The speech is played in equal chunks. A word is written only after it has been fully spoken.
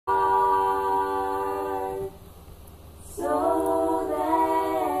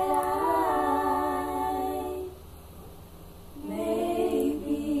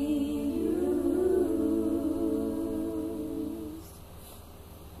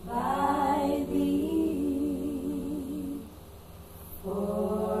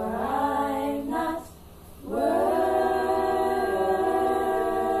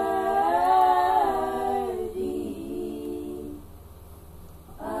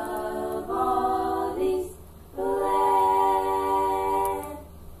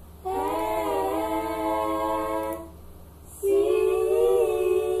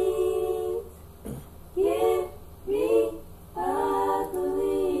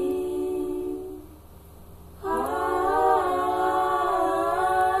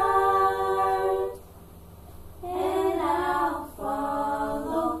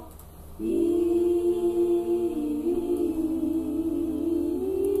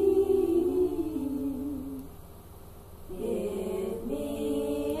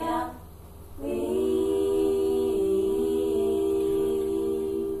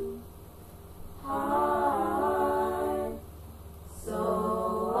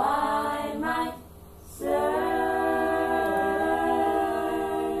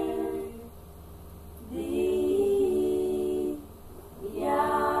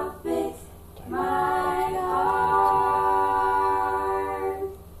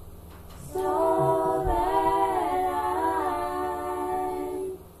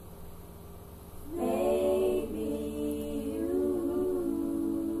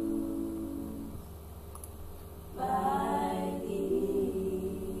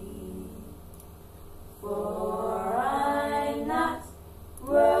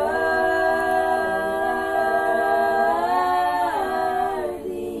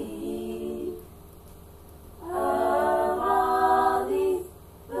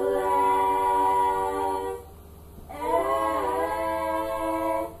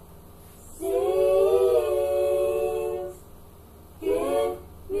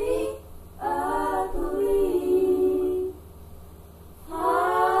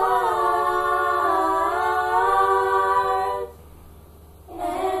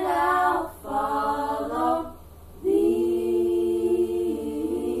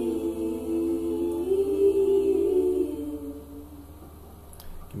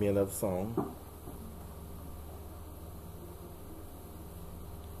Give me another song.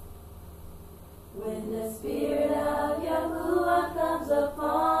 When the Spirit of Yahuwah comes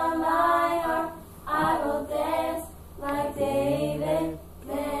upon my heart, I will dance like David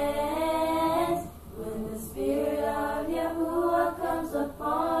danced. When the Spirit of Yahuwah comes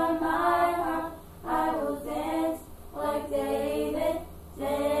upon my heart, I will dance like David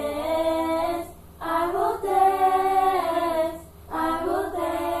danced. I will dance, I will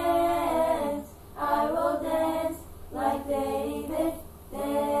dance, I will dance like David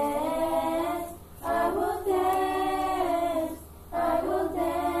danced. I will dance, I will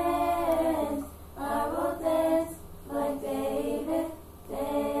dance, I will dance like David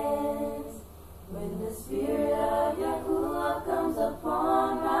danced. When the Spirit of Yahuwah comes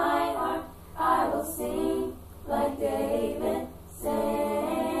upon my heart, I will sing like David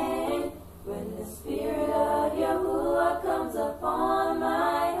sang. When the Spirit of Yahuwah comes upon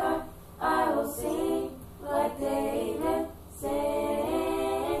my heart, I will sing like David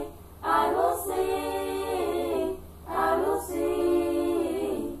sang. I will sing, I will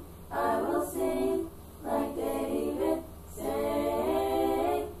sing, I will sing like David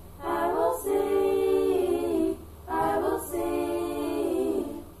sang. I will sing, I will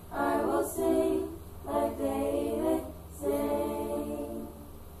sing, I will sing like David sang.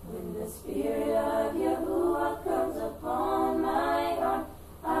 When the Spirit of Yahuwah comes upon my heart,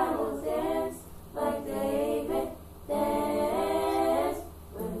 I will dance like David danced.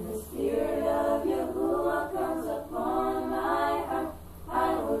 When the Spirit of Yahuwah comes upon my heart,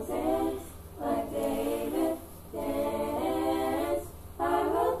 I will dance like David danced. I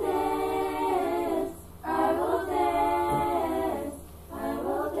will dance, I will dance, I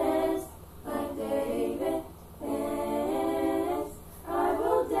will dance like David danced. I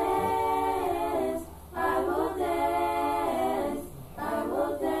will dance, I will dance, I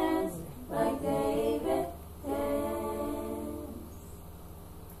will dance like David danced.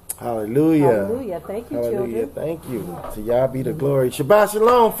 Hallelujah. Hallelujah. Thank you, Hallelujah. children. Thank you. To Yah be the glory. Shabbat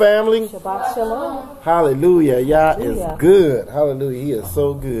shalom, family. Shabbat shalom. Hallelujah. Yah Hallelujah. is good. Hallelujah. He is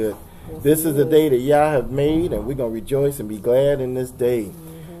so good. Yes, This he is the is. day that Yah have made, and we're going to rejoice and be glad in this day.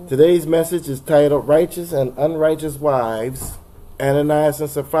 Today's message is titled Righteous and Unrighteous Wives, Ananias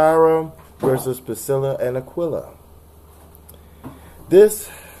and Sapphira versus Priscilla and Aquila. It's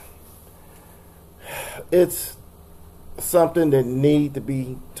something that need to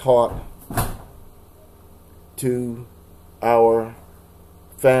be taught to our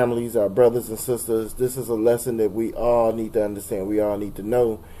families, our brothers and sisters. This is a lesson that we all need to understand. We all need to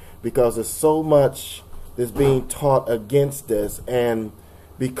know, because there's so much that's being taught against this, and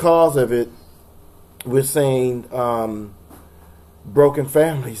because of it, we're seeing broken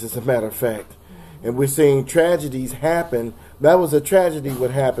families, as a matter of fact. And we're seeing tragedies happen. That was a tragedy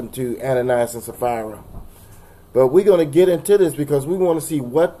what happened to Ananias and Sapphira. But we're going to get into this because we want to see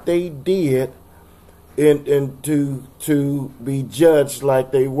what they did and to be judged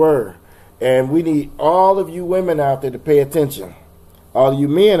like they were. And we need all of you women out there to pay attention. All of you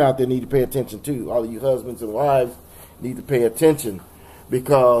men out there need to pay attention too. All of you husbands and wives need to pay attention,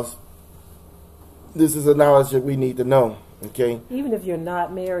 because this is a knowledge that we need to know. Okay. Even if you're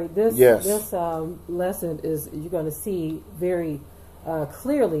not married, this lesson is, you're going to see very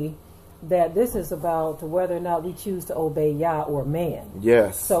clearly that this is about whether or not we choose to obey Yah or man.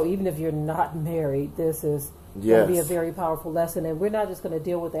 Yes. So even if you're not married, this is going to be a very powerful lesson. And we're not just going to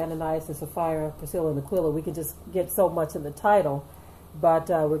deal with Ananias and Sapphira, Priscilla and Aquila. We can just get so much in the title, but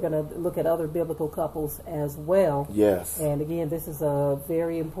we're going to look at other biblical couples as well. Yes. And again, this is a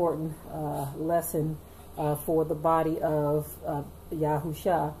very important lesson for the body of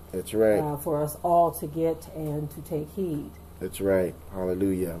Yahusha. That's right. For us all to get and to take heed. That's right.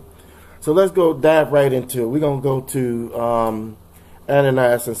 Hallelujah. So let's go dive right into it. We're going to go to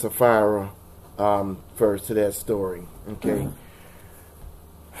Ananias and Sapphira first, to that story. Okay.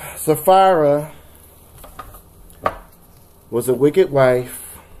 Sapphira was a wicked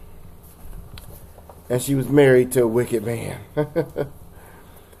wife, and she was married to a wicked man.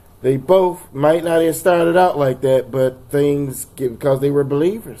 They both might not have started out like that, but things, because they were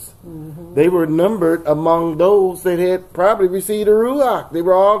believers. Mm-hmm. They were numbered among those that had probably received a Ruach. They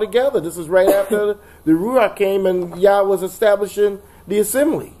were all together. This is right after the Ruach came and Yah was establishing the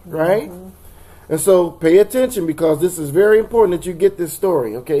assembly, right? Mm-hmm. And so pay attention, because this is very important that you get this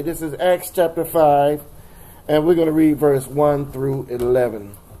story. Okay, this is Acts chapter 5, and we're going to read verse 1 through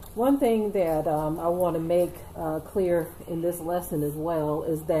 11. One thing that I want to make clear in this lesson as well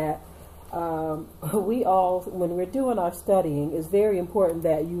is that we all, when we're doing our studying, it's very important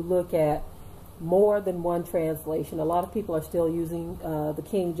that you look at more than one translation. A lot of people are still using the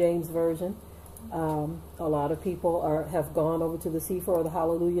King James Version. A lot of people have gone over to the Sefer or the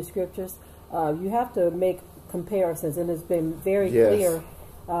Hallelujah Scriptures. You have to make comparisons, and it's been very clear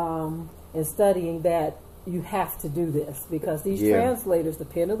in studying that you have to do this, because these translators, the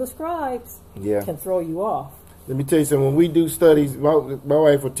pen of the scribes, can throw you off. Let me tell you something. When we do studies, my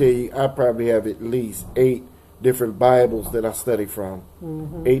wife will tell you I probably have at least 8 different Bibles that I study from.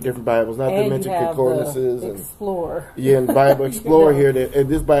 8 different Bibles, not to mention concordances and Explorer. And Bible Explorer here. And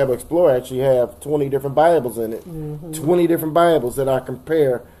this Bible Explorer actually have 20 different Bibles in it. 20 different Bibles that I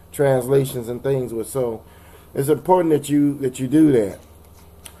compare translations and things with. So it's important that you do that.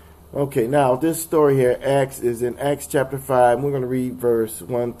 Okay, now this story here, is in Acts chapter 5. We're going to read verse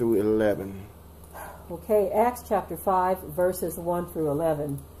 1 through 11. Okay, Acts chapter 5, verses 1 through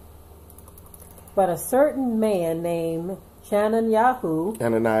 11. But a certain man named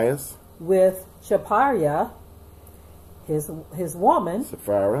Ananias, with Sapphira, his woman,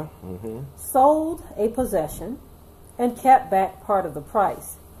 Sapphira, sold a possession and kept back part of the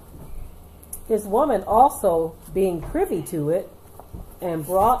price. His woman also, being privy to it, and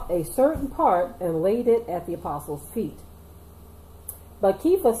brought a certain part and laid it at the apostles' feet. But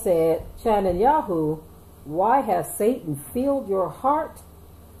Kepha said, Ananias, why has Satan filled your heart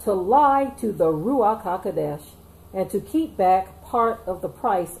to lie to the Ruach HaKodesh and to keep back part of the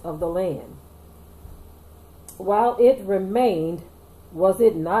price of the land? While it remained, was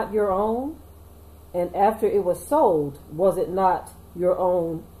it not your own? And after it was sold, was it not your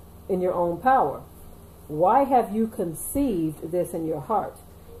own in your own power? Why have you conceived this in your heart?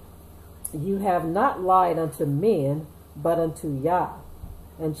 You have not lied unto men, but unto Yah.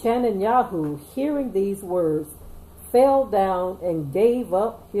 And Ananias, hearing these words, fell down and gave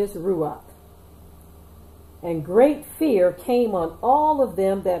up his Ruach. And great fear came on all of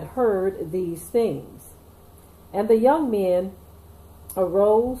them that heard these things. And the young men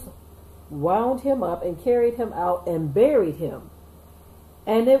arose, wound him up, and carried him out, and buried him.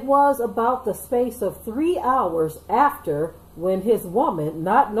 And it was about the space of 3 hours after, when his woman,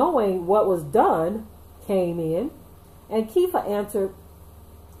 not knowing what was done, came in. And Kepha answered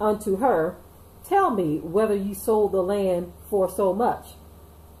unto her, Tell me whether you sold the land for so much.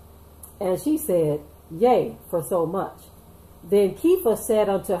 And she said, Yea, for so much. Then Kepha said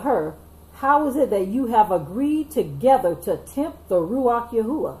unto her, How is it that you have agreed together to tempt the Ruach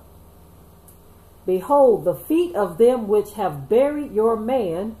Yahuwah? Behold, the feet of them which have buried your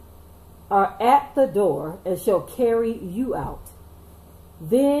man are at the door, and shall carry you out.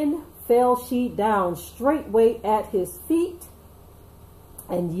 Then fell she down straightway at his feet,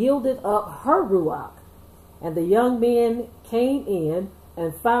 and yielded up her Ruach. And the young men came in,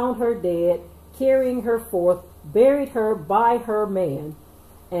 and found her dead, carrying her forth, buried her by her man.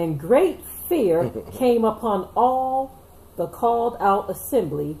 And great fear came upon all the called out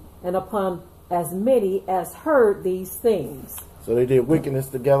assembly, and upon as many as heard these things. So they did wickedness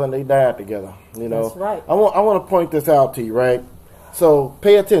together and they died together. You know, that's right. I want to point this out to you, right? So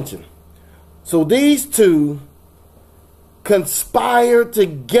pay attention. So these two conspired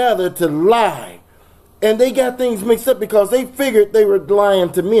together to lie, and they got things mixed up because they figured they were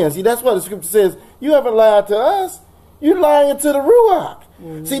lying to men. See, that's why the scripture says, "You haven't lied to us; you're lying to the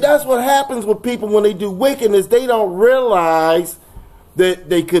Ruach." See, that's what happens with people when they do wickedness. They don't realize that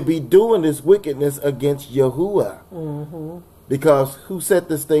they could be doing this wickedness against Yahuwah. Because who set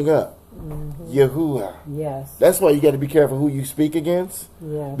this thing up? Yahuwah. Yes. That's why you got to be careful who you speak against.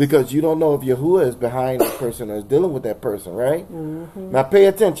 Yes. Because you don't know if Yahuwah is behind that person or is dealing with that person, right? Now pay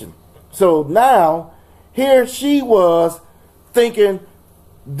attention. So now, here she was thinking,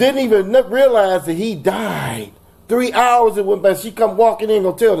 didn't even realize that he died. 3 hours it went by. She come walking in,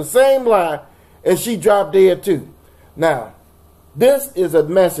 gonna tell the same lie, and she dropped dead too. Now, this is a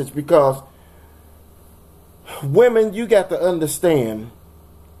message because women, you got to understand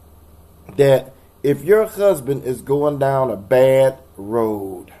that if your husband is going down a bad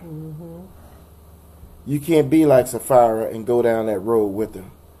road, you can't be like Sapphira and go down that road with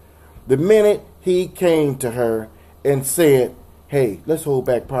him. The minute he came to her and said, "Hey, let's hold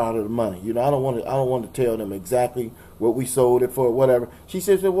back part of the money. You know, I don't want to tell them exactly what we sold it for, or whatever." She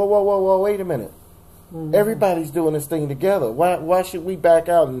says, "Whoa, wait a minute. Everybody's doing this thing together. Why should we back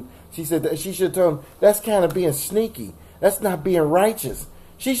out?" And she said that she should tell him, "That's kind of being sneaky. That's not being righteous."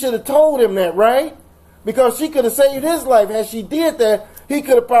 She should have told him that, right? Because she could have saved his life. Had she did that, he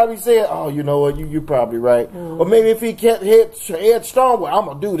could have probably said, "Oh, you know what? You're probably right." Or maybe if he kept head strong, "Well, I'm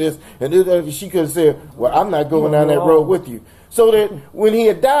gonna do this," and she could have said, "Well, I'm not going down that road with you." So that when he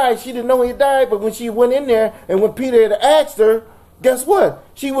had died, she didn't know he had died. But when she went in there, and when Peter had asked her, guess what?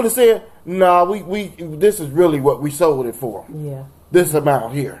 She would have said, no, we this is really what we sold it for. Yeah. This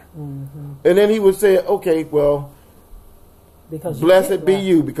amount here. And then he would say, okay, well, because blessed be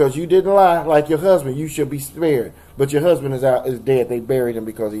you, because you didn't lie like your husband. You should be spared. But your husband is dead. They buried him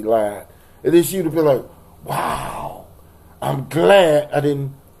because he lied. And then she would be like, wow, I'm glad I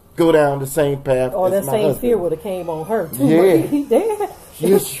didn't go down the same path. Or as that my same husband. fear would have came on her too. Yeah. He dead.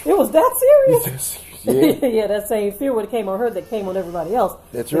 Yes. It was that serious. Yeah. Yeah, that same fear would have came on her that came on everybody else.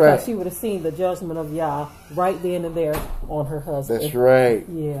 That's because right. she would have seen the judgment of Yah right then and there on her husband. That's right.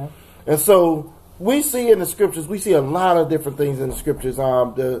 Yeah. And so we see in the scriptures, we see a lot of different things in the scriptures.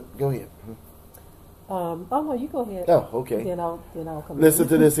 Go ahead. Oh no, you go ahead. Oh, okay. Then I'll come. Listen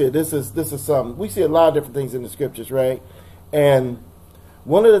to this here. This is something. We see a lot of different things in the scriptures, right? And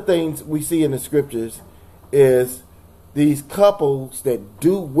one of the things we see in the scriptures is these couples that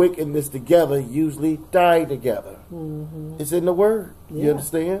do wickedness together usually die together. It's in the word. You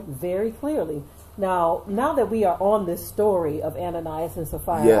understand? Very clearly. Now that we are on this story of Ananias and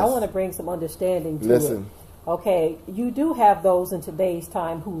Sapphira, Yes. I want to bring some understanding to Listen. it. Okay, you do have those in today's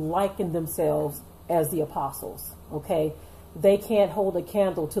time who liken themselves as the apostles. Okay, they can't hold a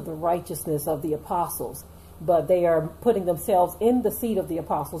candle to the righteousness of the apostles, but they are putting themselves in the seat of the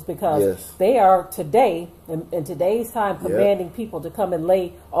apostles because Yes. they are today, in today's time, commanding people to come and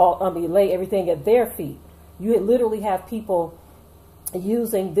lay everything at their feet. You literally have people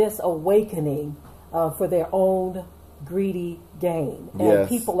using this awakening for their own greedy gain. And Yes.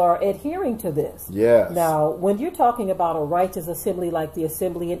 people are adhering to this. Yes. Now, when you're talking about a righteous assembly like the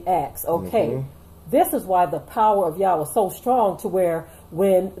assembly in Acts, okay, this is why the power of Yah was so strong to where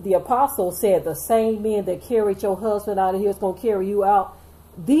when the apostles said the same men that carried your husband out of here is going to carry you out,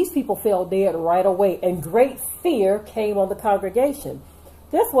 these people fell dead right away, and great fear came on the congregation.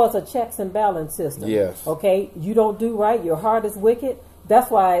 This was a checks and balance system. Yes. Okay, you don't do right, your heart is wicked. That's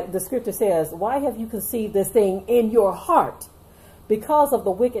why the scripture says, why have you conceived this thing in your heart? Because of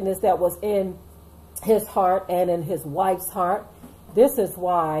the wickedness that was in his heart and in his wife's heart. This is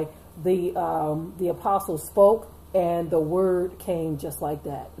why the apostles spoke, and the word came just like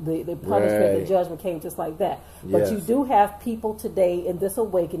that. The punishment, Right. the judgment came just like that. But Yes. you do have people today in this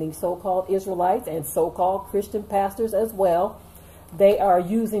awakening, so-called Israelites and so-called Christian pastors as well. They are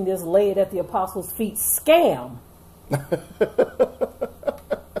using this lay it at the apostles' feet scam.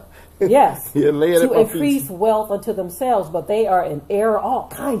 Yes, Yeah, lay it at to my increase feet. wealth unto themselves, but they are in error, all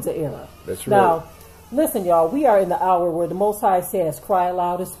kinds of error. That's right. Now, listen, y'all, we are in the hour where the Most High says, cry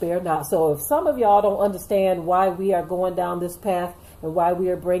aloud and spare not. So if some of y'all don't understand why we are going down this path and why we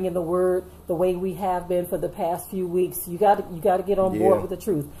are bringing the word the way we have been for the past few weeks, you got to get on board Yeah. with the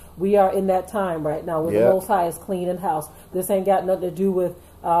truth. We are in that time right now where Yeah. the Most High is cleaning house. This ain't got nothing to do with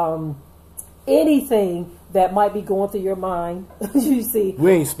anything that might be going through your mind. You see,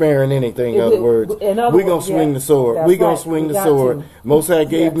 We ain't sparing anything, in other words. in other We're going words, to swing yeah, the sword. that's We're going right. to swing We the got sword. to. Most High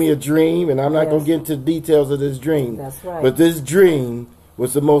gave Yes. me a dream, and I'm not going Yes. to get into the details of this dream. That's right. But this dream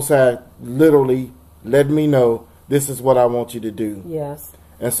was the Most High literally letting me know, this is what I want you to do. yes.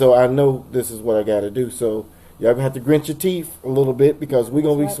 And so I know this is what I got to do. So y'all going to have to grit your teeth a little bit, because we're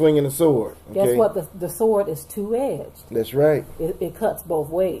going to be That's right. swinging the sword. Okay? Guess what? The sword is two-edged. That's right. It cuts both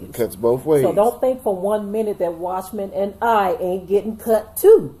ways. It cuts both ways. So don't think for 1 minute that Watchmen and I ain't getting cut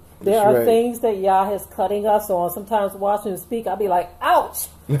too. There That's are right. things that Yah is cutting us on. Sometimes Watchmen speak, I'll be like, ouch,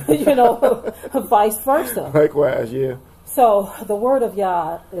 you know, vice versa. Likewise, yeah. So the word of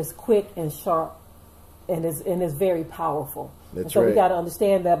Yah is quick and sharp and is very powerful. That's and so we right. got to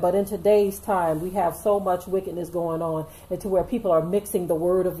understand that. But in today's time, we have so much wickedness going on, and to where people are mixing the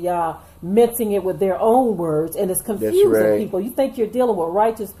word of Yah, mixing it with their own words, and it's confusing right. people. You think you're dealing with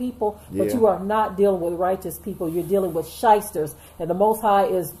righteous people, but Yeah. you are not dealing with righteous people. You're dealing with shysters. And the Most High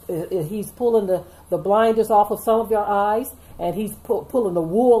he's pulling the blinders off of some of your eyes, and he's pulling the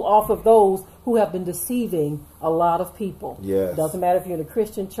wool off of those who have been deceiving a lot of people. Yes. Doesn't matter if you're in a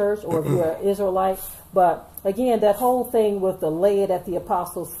Christian church or if you're an Israelite. But again, that whole thing with the lay it at the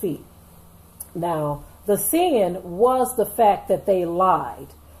apostles' feet. Now, the sin was the fact that they lied.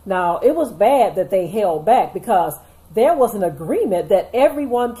 Now, it was bad that they held back, because there was an agreement that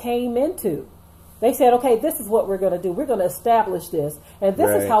everyone came into. They said, okay, this is what we're going to do. We're going to establish this, and this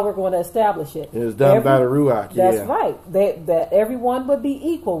Right. is how we're going to establish it. It was done by the Ruach, That's yeah. right. That everyone would be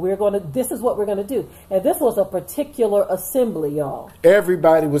equal. This is what we're going to do. And this was a particular assembly, y'all.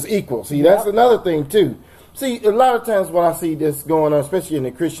 Everybody was equal. See, that's another thing, too. See, a lot of times when I see this going on, especially in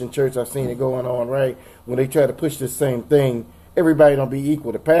the Christian church, I've seen it going on, right? When they try to push this same thing, everybody don't be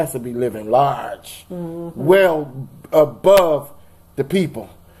equal. The pastor be living large, well above the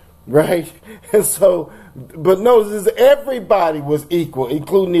people. Right? And so, but notice everybody was equal,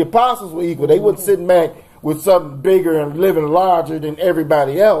 including the apostles were equal. They weren't sitting back with something bigger and living larger than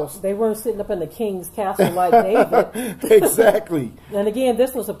everybody else. They weren't sitting up in the king's castle like David. Exactly. And again,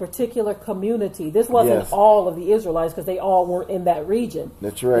 this was a particular community. This wasn't all of the Israelites because they all weren't in that region.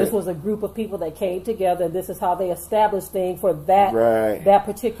 That's right. This was a group of people that came together. This is how they established things for that that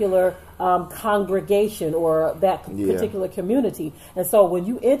particular congregation or that particular community. And so when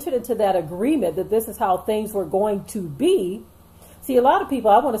you entered into that agreement that this is how things were going to be, see, a lot of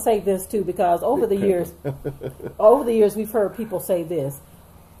people, I want to say this too, because over the years, we've heard people say this.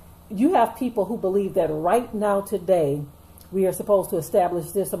 You have people who believe that right now, today, we are supposed to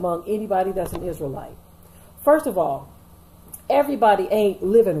establish this among anybody that's an Israelite. First of all, everybody ain't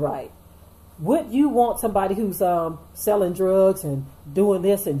living right. Would you want somebody who's selling drugs and doing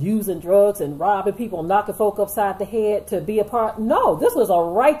this and using drugs and robbing people and knocking folk upside the head to be a part? No, this was a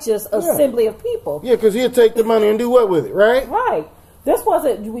righteous assembly of people. Yeah, because he'll take the money and do what with it, right? Right. This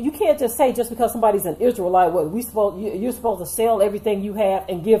wasn't, you can't just say just because somebody's an Israelite, you're supposed to sell everything you have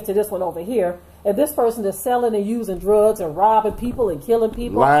and give to this one over here. And this person is selling and using drugs and robbing people and killing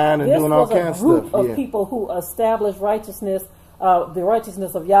people. Lying and doing all kinds of stuff. This was a group of people who established righteousness, the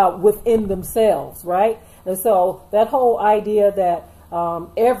righteousness of Yah within themselves, right? And so that whole idea that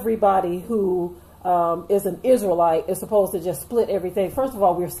everybody who is an Israelite is supposed to just split everything. First of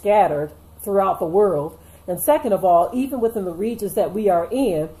all, we're scattered throughout the world. And second of all, even within the regions that we are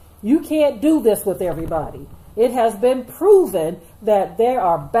in, you can't do this with everybody. It has been proven that there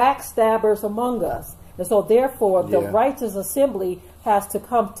are backstabbers among us. And so therefore, the righteous assembly has to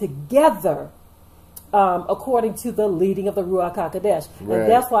come together according to the leading of the Ruach HaKodesh. Right. And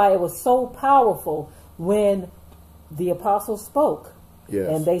that's why it was so powerful when the apostles spoke. Yes.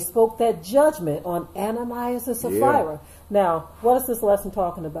 And they spoke that judgment on Ananias and Sapphira. Now, what is this lesson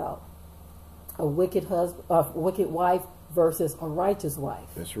talking about? A wicked husband, a wicked wife versus a righteous wife.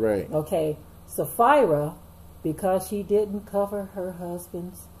 That's right. Okay, Sapphira, because she didn't cover her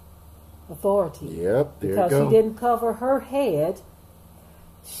husband's authority. Yep, there because you go. She didn't cover her head,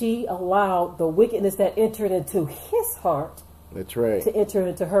 she allowed the wickedness that entered into his heart. That's right. To enter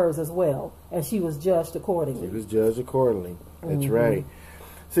into hers as well, and she was judged accordingly. She was judged accordingly. That's right.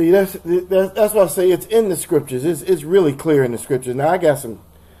 See, that's why I say it's in the scriptures. It's really clear in the scriptures. Now I got some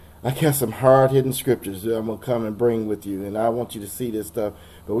hard-hitting scriptures that I'm going to come and bring with you, and I want you to see this stuff.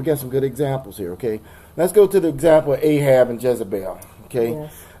 But we got some good examples here, okay? Let's go to the example of Ahab and Jezebel, okay?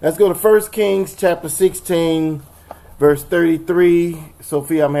 Yes. Let's go to 1 Kings chapter 16, verse 33.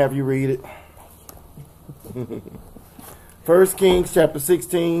 Sophia, I'm going to have you read it. 1 Kings chapter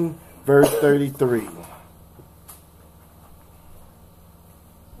 16, verse 33.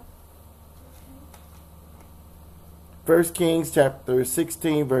 First Kings chapter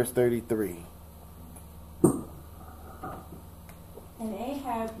 16, verse 33. And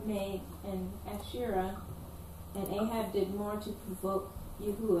Ahab made an Asherah, and Ahab did more to provoke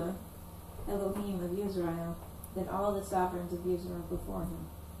Yahuwah, Elohim of Israel, than all the sovereigns of Israel before him.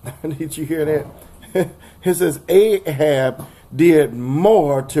 Did you hear that? It says Ahab did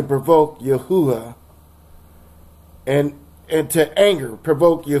more to provoke Yahuwah and to anger,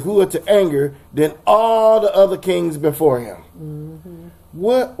 provoke Yahuwah to anger than all the other kings before him. Mm-hmm.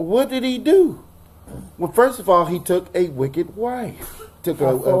 What did he do? Well, first of all, he took a wicked wife. Took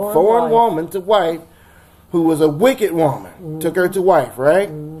a foreign woman to wife who was a wicked woman. Mm-hmm. Took her to wife, right?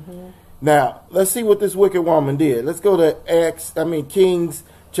 Mm-hmm. Now, let's see what this wicked woman did. Let's go to Kings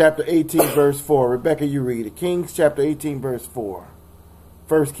chapter 18, verse 4. Rebecca, you read it. Kings chapter 18, verse 4.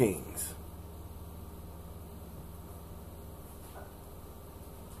 1 Kings.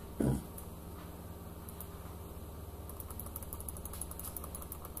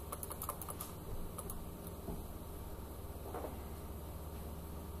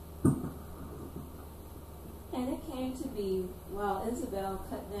 And it came to be, while Isabel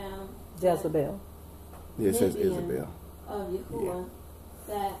cut down Jezebel. Yeah, it says Isabel. Of Yahuwah,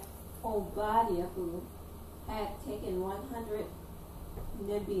 that Obadiah had taken 100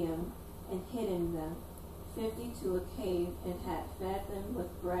 Nebiim and hidden them, 50 to a cave, and had fed them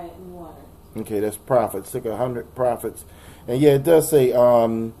with bread and water. Okay, that's prophets. Took 100 prophets. And yeah, it does say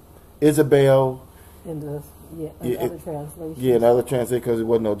Isabel. In the other translation. Yeah, in other translation, because it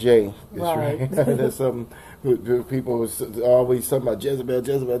wasn't no J. Right. That's something people was always talking about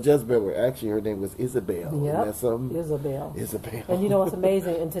Jezebel. Well, actually, her name was Isabel. Yeah, Isabel. And you know what's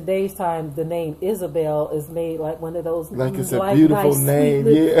amazing? In today's time, the name Isabel is made like one of those like it's a beautiful nice, name.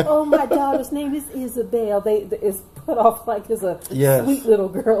 Yeah. Oh, my daughter's name is Isabel. It's put off like it's a sweet little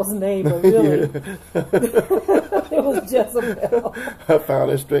girl's name, but really. It was Jezebel. I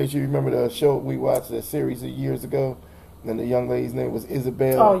found that strange. You remember the show we watched, that series of years ago? And the young lady's name was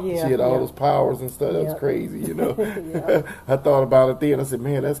Isabel. Oh, yeah. She had all those powers and stuff. That was crazy, you know. I thought about it then. I said,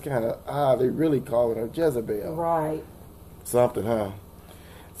 man, that's kind of odd. They really calling her Jezebel. Right. Something, huh?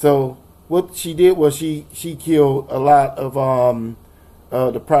 So what she did was she killed a lot of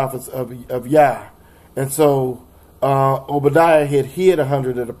the prophets of Yah. And so Obadiah had hid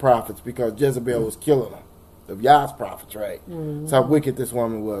 100 of the prophets because Jezebel was killing them. Of Yah's prophets, right? Mm-hmm. That's how wicked this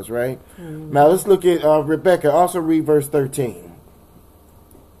woman was, right? Mm-hmm. Now let's look at Rebecca. Also read verse 13.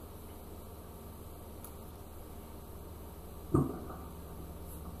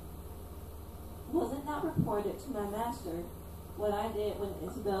 Was it not reported to my master what I did when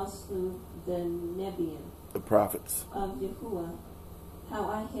Isabel slew the Nebiim, the prophets of Yahuwah, how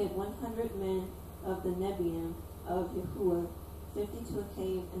I hid 100 men of the Nebiim of Yahuwah, 50 to a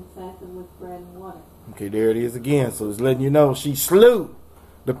cave, and fed them with bread and water. Okay, there it is again. So it's letting you know she slew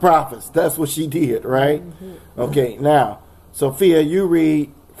the prophets. That's what she did, right? Mm-hmm. Okay, now, Sophia, you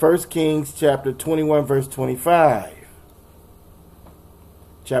read 1 Kings chapter 21, verse 25.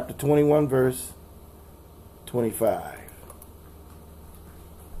 Chapter 21, verse 25.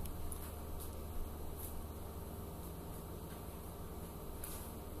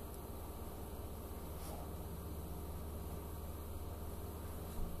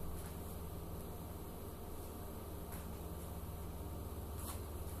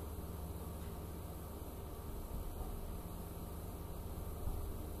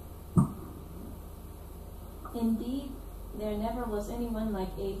 Indeed, there never was anyone like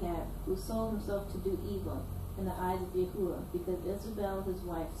Ahab, who sold himself to do evil in the eyes of Yahuwah, because Isabel, his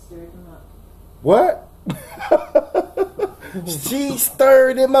wife, stirred him up. What? She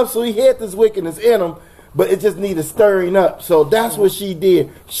stirred him up, so he had this wickedness in him, but it just needed stirring up. So that's what she did.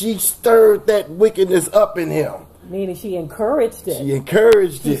 She stirred that wickedness up in him. Meaning she encouraged it. She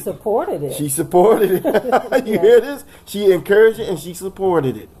encouraged it. She supported it. She supported it. You hear this? She encouraged it and she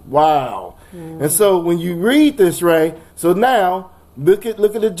supported it. Wow. Mm-hmm. And so when you read this, right, so now look at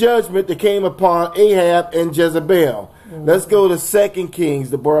the judgment that came upon Ahab and Jezebel. Mm-hmm. Let's go to 2 Kings.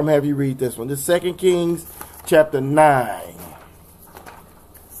 Deborah, I'm have you read this one. This 2 Kings chapter 9.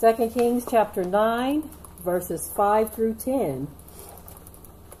 2 Kings chapter 9, verses 5 through 10.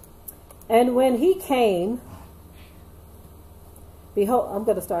 And when he came, behold, I'm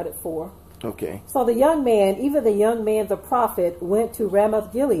going to start at 4. Okay. So the young man, even the young man the prophet, went to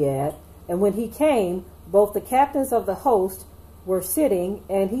Ramoth Gilead, and when he came, both the captains of the host were sitting,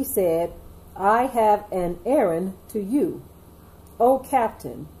 and he said, I have an errand to you, O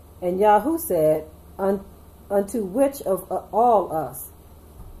captain. And Yahoo said, unto which of all us?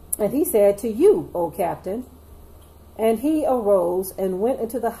 And he said, to you, O captain. And he arose and went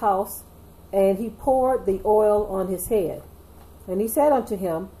into the house, and he poured the oil on his head. And he said unto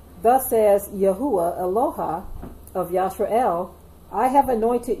him, Thus says Yahuwah Eloha of Yashrael, I have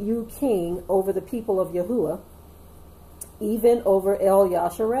anointed you king over the people of Yahuwah, even over El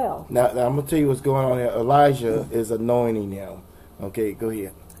Yasharel. Now I'm going to tell you what's going on here. Elijah is anointing him. Okay, go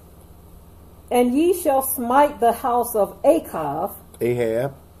ahead. And ye shall smite the house of Ahab,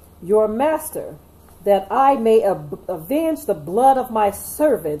 your master, that I may avenge the blood of my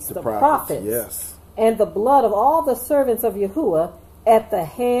servants, the prophets, yes, and the blood of all the servants of Yahuwah at the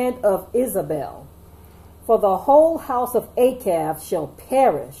hand of Isabel. For the whole house of Achab shall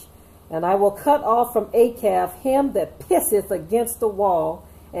perish, and I will cut off from Achab him that pisseth against the wall,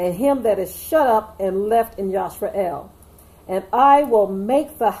 and him that is shut up and left in Yashrael. And I will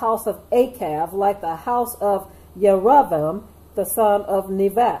make the house of Achab like the house of Yeravam, the son of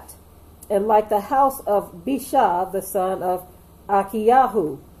Nevat, and like the house of Bishah, the son of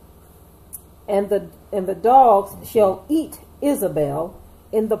Achiyahu. And the dogs shall eat Isabel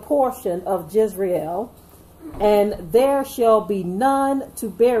in the portion of Jezreel, and there shall be none to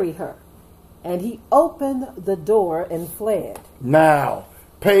bury her. And he opened the door and fled. Now,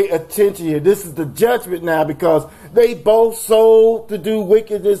 pay attention here. This is the judgment now, because they both sold to do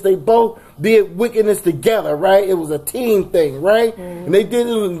wickedness. They both did wickedness together, right? It was a team thing, right? Mm-hmm. And they did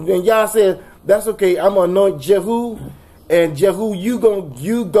it, and Yah said, that's okay, I'm going to anoint Jehu, and Jehu, you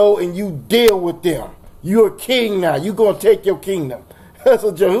go and you deal with them. You're king now. You're going to take your kingdom.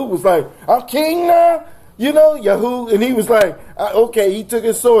 So Jehu was like, I'm king now? You know, Jehu, and he was like, okay, he took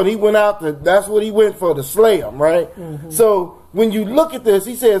his sword and he went out that's what he went for, to slay him, right? Mm-hmm. So when you look at this,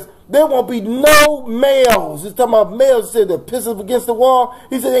 he says, there won't be no males. He's talking about males, he said, that piss up against the wall.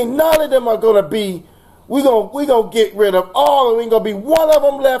 He said, ain't none of them are going to be, we're gonna get rid of all of them. Ain't going to be one of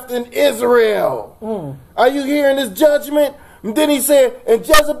them left in Israel. Mm. Are you hearing this judgment? And then he said, and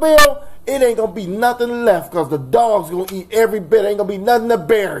Jezebel it ain't going to be nothing left because the dog's going to eat every bit. Ain't going to be nothing to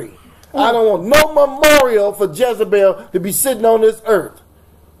bury. I don't want no memorial for Jezebel to be sitting on this earth.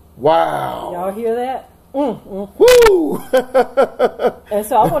 Wow. Y'all hear that? Woo! And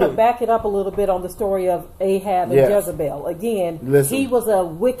so I want to back it up a little bit on the story of Ahab and Jezebel. Again, he was a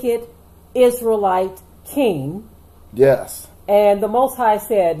wicked Israelite king. Yes. And the Most High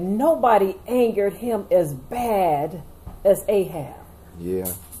said nobody angered him as bad as Ahab.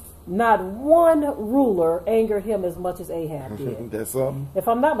 Yeah. Not one ruler angered him as much as Ahab did. That's something. If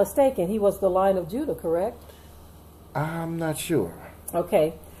I'm not mistaken, he was the line of Judah, correct? I'm not sure.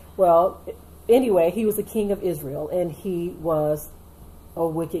 Okay. Well, anyway, he was the king of Israel, and he was a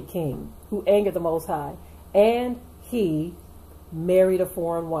wicked king who angered the Most High. And he married a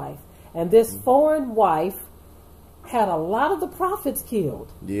foreign wife. And this foreign wife had a lot of the prophets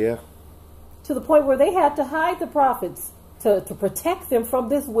killed. Yeah. To the point where they had to hide the prophets to protect them from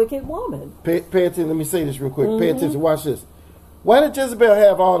this wicked woman. Pay attention. Let me say this real quick. Pay attention. Watch this. Why did Jezebel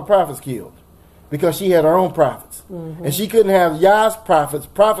have all the prophets killed? Because she had her own prophets. And she couldn't have Yah's prophets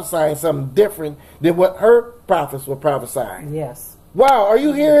prophesying something different than what her prophets were prophesying. Yes. Wow, are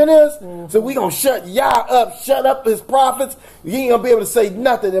you hearing this? So we going to shut Yah up, shut up his prophets. You ain't going to be able to say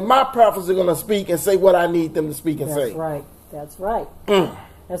nothing. And my prophets are going to speak and say what I need them to speak and say. That's right. That's right.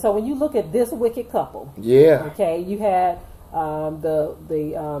 And so when you look at this wicked couple, okay, you had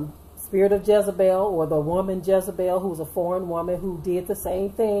the spirit of Jezebel, or the woman Jezebel, who's a foreign woman who did the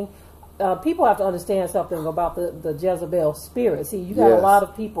same thing. People have to understand something about the Jezebel spirit. See, you got a lot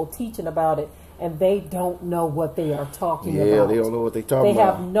of people teaching about it, and they don't know what they are talking about. Yeah, they don't know what they're talking about.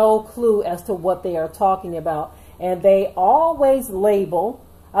 They have no clue as to what they are talking about. And they always label,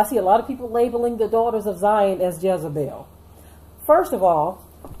 I see a lot of people labeling the daughters of Zion as Jezebel. First of all,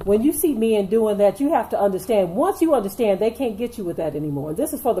 when you see men doing that, you have to understand, once you understand, they can't get you with that anymore.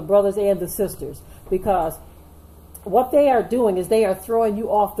 This is for the brothers and the sisters, because what they are doing is they are throwing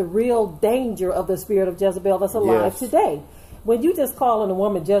you off the real danger of the spirit of Jezebel that's alive today. When you just calling a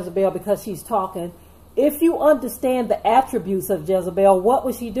woman Jezebel because she's talking, if you understand the attributes of Jezebel, what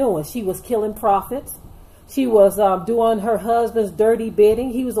was she doing? She was killing prophets. She was doing her husband's dirty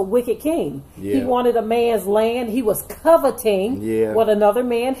bidding. He was a wicked king. He wanted a man's land. He was coveting what another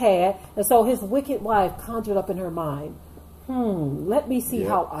man had. And so his wicked wife conjured up in her mind, let me see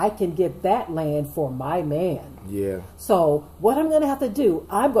how I can get that land for my man. So what I'm going to have to do,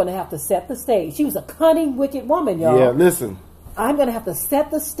 I'm going to have to set the stage. She was a cunning, wicked woman, y'all. Yeah, listen. I'm going to have to set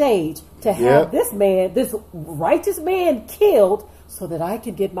the stage to have this man, this righteous man, killed so that I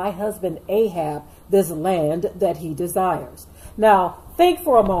can get my husband Ahab this land that he desires. Now, think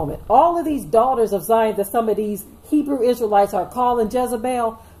for a moment. All of these daughters of Zion that some of these Hebrew Israelites are calling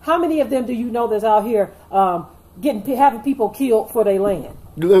Jezebel, how many of them do you know that's out here having people killed for their land?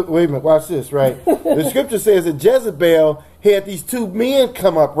 Look, wait a minute, watch this, right? The scripture says that Jezebel had these two men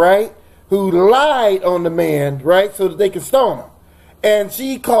come up, right, who lied on the man, right, so that they could stone him. And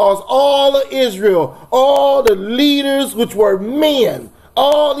she caused all of Israel, all the leaders, which were men,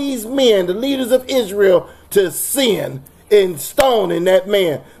 all these men, the leaders of Israel, to sin in stoning that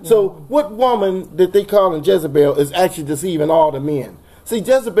man. So what woman that they call in Jezebel is actually deceiving all the men? See,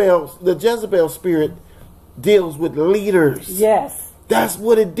 the Jezebel spirit deals with leaders. Yes. That's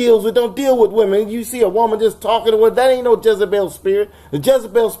what it deals with. Don't deal with women. You see a woman just talking to her, that ain't no Jezebel spirit. The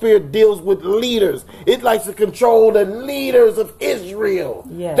Jezebel spirit deals with leaders. It likes to control the leaders of Israel.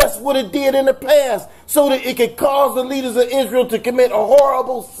 Yes. That's what it did in the past, so that it could cause the leaders of Israel to commit a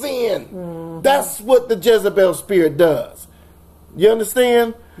horrible sin. That's what the Jezebel spirit does. You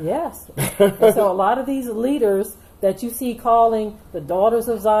understand? Yes. And so a lot of these leaders that you see calling the daughters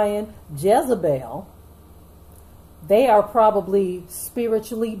of Zion Jezebel, they are probably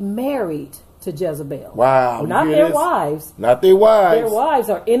spiritually married to Jezebel. Wow. Not their wives. Not their wives. Their wives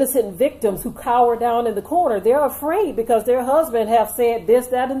are innocent victims who cower down in the corner. They're afraid because their husband have said this,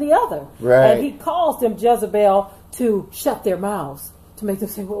 that, and the other. Right. And he calls them Jezebel to shut their mouths, to make them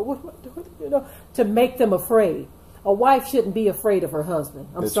say, well, what am I doing? You know, to make them afraid. A wife shouldn't be afraid of her husband.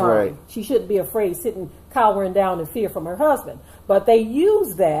 I'm sorry. Right. She shouldn't be afraid, sitting cowering down in fear from her husband. But they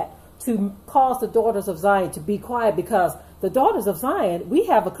use that to cause the daughters of Zion to be quiet, because the daughters of Zion, we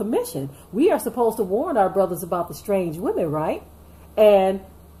have a commission. We are supposed to warn our brothers about the strange women, right? And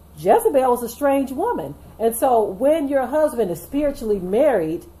Jezebel is a strange woman. And so when your husband is spiritually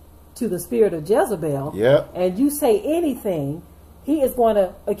married to the spirit of Jezebel, and you say anything, he is going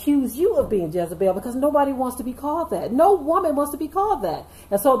to accuse you of being Jezebel, because nobody wants to be called that. No woman wants to be called that.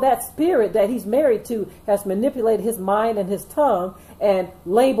 And so that spirit that he's married to has manipulated his mind and his tongue and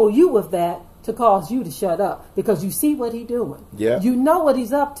label you with that to cause you to shut up because you see what he's doing. Yeah. You know what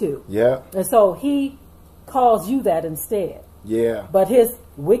he's up to. Yeah. And so he calls you that instead. Yeah. But his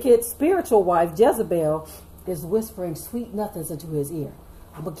wicked spiritual wife, Jezebel, is whispering sweet nothings into his ear.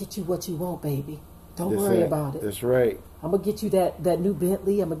 I'm going to get you what you want, baby. Don't worry about it. That's right. I'm going to get you that new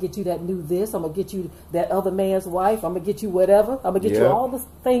Bentley. I'm going to get you that new this. I'm going to get you that other man's wife. I'm going to get you whatever. I'm going to get you all the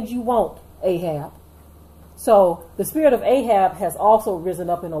things you want, Ahab. So the spirit of Ahab has also risen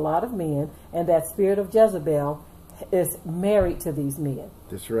up in a lot of men, and that spirit of Jezebel is married to these men.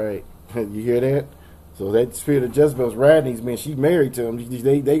 That's right. You hear that? So that spirit of Jezebel is riding these men. She's married to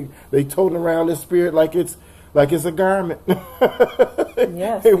them. They toting around this spirit like it's a garment.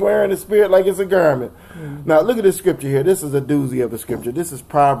 Yes. They're wearing the spirit like it's a garment. Now look at this scripture here. This is a doozy of the scripture. This is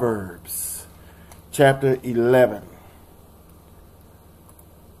Proverbs chapter 11.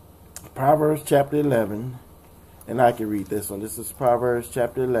 Proverbs chapter 11. And I can read this one. This is Proverbs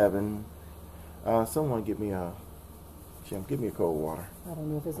chapter 11. Someone give me a cold water. I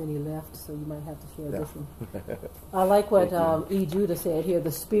don't know if there's any left, so you might have to share this one. I like what E. Judah said here.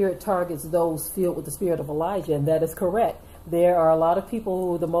 The spirit targets those filled with the spirit of Elijah, and that is correct. There are a lot of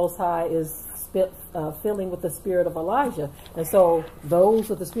people who the Most High is filling with the spirit of Elijah. And so those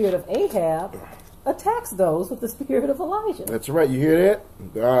with the spirit of Ahab attacks those with the spirit of Elijah. That's right. You hear that?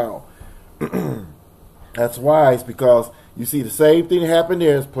 Wow. That's wise, because you see the same thing that happened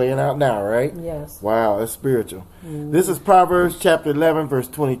there is playing out now, right? Yes. Wow, that's spiritual. This is Proverbs chapter 11, verse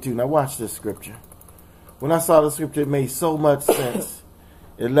 22. Now watch this scripture. When I saw the scripture, it made so much sense.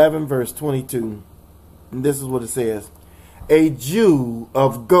 11, verse 22. And this is what it says. A Jew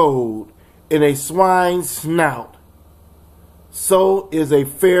of gold in a swine's snout, so is a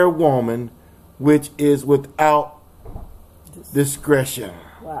fair woman which is without discretion.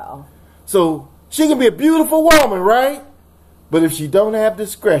 Wow. So she can be a beautiful woman, right? But if she don't have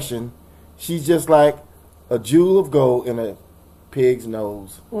discretion, she's just like a jewel of gold in a pig's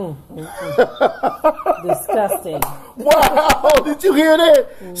nose. Disgusting. Wow, did you hear that?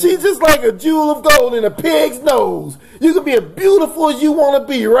 She's just like a jewel of gold in a pig's nose. You can be as beautiful as you want to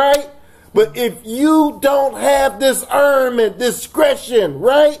be, right? But if you don't have discernment, discretion,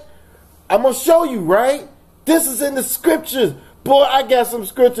 right? I'm going to show you, right? This is in the scriptures. Boy, I got some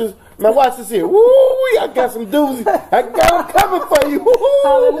scriptures. Now watch this here. Woo! I got some doozies. I got them coming for you. Woo!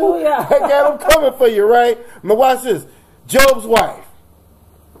 Hallelujah. I got them coming for you, right? Now watch this. Job's wife.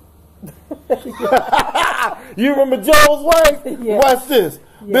 You remember Job's wife? Yeah. Watch this.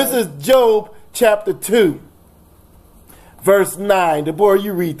 Yeah. This is Job chapter 2, verse 9. Deborah,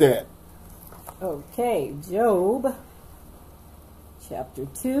 you read that. Okay, Job chapter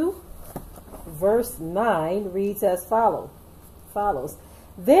 2, verse 9 reads as follows.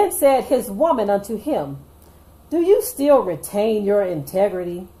 Then said his woman unto him, do you still retain your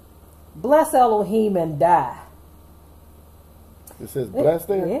integrity? Bless Elohim and die. It says bless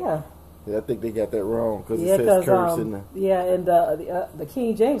there? Yeah. Yeah, I think they got that wrong, because Yeah, it says curse in the... Yeah, and the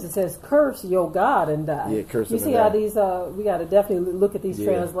King James, it says curse your God and die. Yeah, curse You him see and how die. these, we got to definitely look at these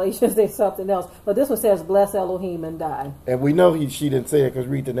translations. There's something else. But this one says bless Elohim and die. And we know she didn't say it, because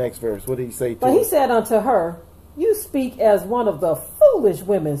read the next verse. What did he say to But her? he said unto her, you speak as one of the foolish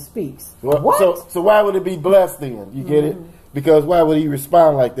women speaks. Well, What? So why would it be blessed then? You get it? Because why would he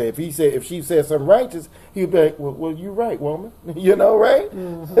respond like that? If she said something righteous, he'd be like, well, you're right, woman. You know, right?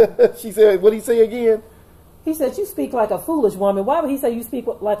 She said, what did he say again? He said, you speak like a foolish woman. Why would he say you speak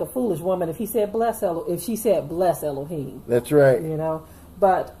like a foolish woman if he said if she said bless Elohim? That's right. You know,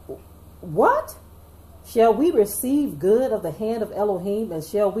 but what? Shall we receive good of the hand of Elohim, and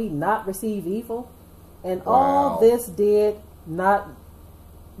shall we not receive evil? And all this did not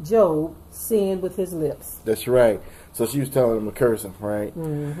Job sin with his lips. That's right. So she was telling him to curse him, right?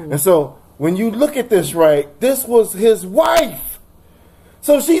 And so when you look at this, right, this was his wife.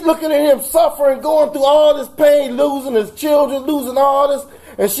 So she's looking at him suffering, going through all this pain, losing his children, losing all this.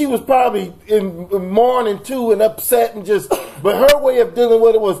 And she was probably in mourning too and upset and just, but her way of dealing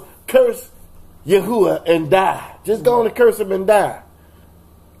with it was curse Yahuwah and die. Just go on and curse him and die.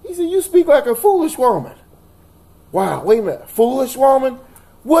 He said, you speak like a foolish woman. Wow, wait a minute. Foolish woman?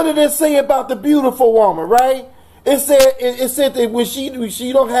 What did it say about the beautiful woman, right? It said that when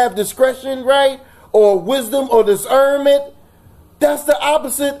she don't have discretion, right? Or wisdom or discernment, that's the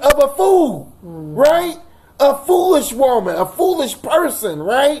opposite of a fool, right? A foolish woman, a foolish person,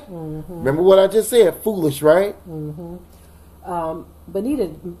 right? Remember what I just said, foolish, right? Benita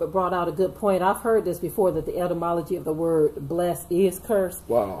brought out a good point. I've heard this before, that the etymology of the word bless is curse.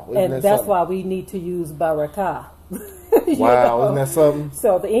 Wow. And that's why we need to use barakah. Wow, isn't that something?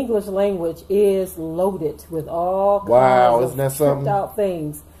 So the English language is loaded with all Wow, kinds isn't that of something? tripped out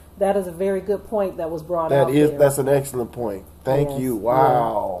things that is a very good point that was brought out there. That's an excellent point. Thank you.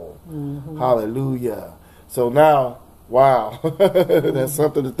 Wow. Yeah. Mm-hmm. Hallelujah. So now, wow, that's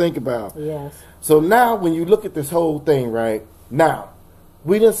something to think about. Yes. So now when you look at this whole thing, right, now,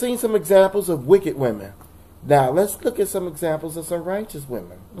 we done seen some examples of wicked women. Now, let's look at some examples of some righteous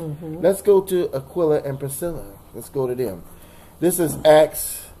women. Mm-hmm. Let's go to Aquila and Priscilla. Let's go to them. This is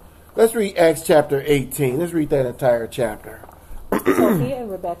Acts. Let's read Acts chapter 18. Let's read that entire chapter. Sophia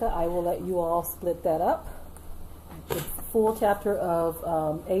and Rebecca, I will let you all split that up. The full chapter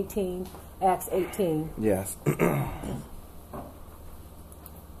of 18, Acts 18. Yes.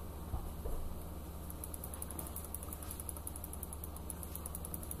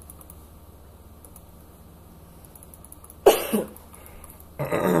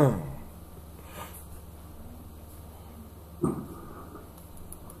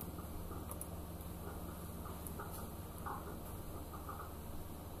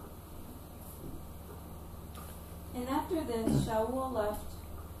 And after this, Shaul left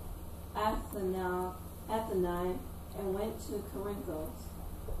Atheni and went to Corinthos.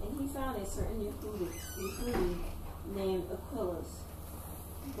 And he found a certain Yehudi named Aquila,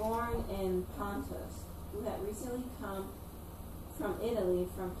 born in Pontus, who had recently come from Italy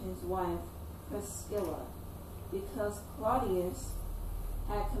from his wife Priscilla, because Claudius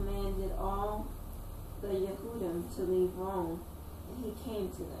had commanded all the Yehudim to leave Rome, and he came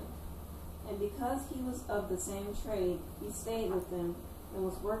to them. And because he was of the same trade, he stayed with them and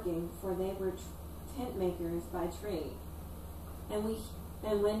was working, for they were tent makers by trade. And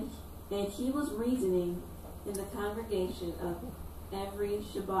he was reasoning in the congregation of every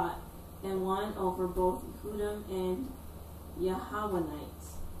Shabbat, and won over both Yehudim and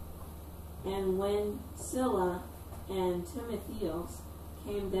Yahawanites. And when Scylla and Timotheus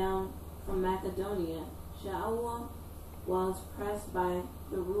came down from Macedonia, Shaul was pressed by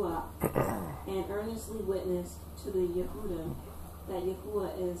the Ruach, and earnestly witnessed to the Yehudim that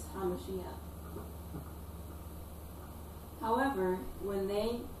Yahuwah is Hamashiach. However, when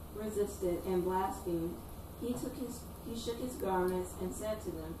they resisted and blasphemed, he shook his garments and said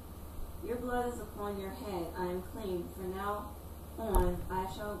to them, "Your blood is upon your head. I am clean. From now on I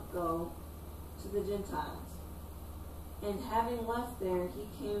shall go to the Gentiles." And having left there, he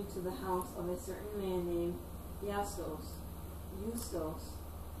came to the house of a certain man named Justus,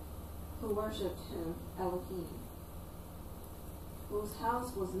 who worshipped him, Elohim, whose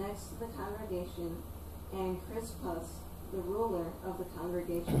house was next to the congregation, and Crispus, the ruler of the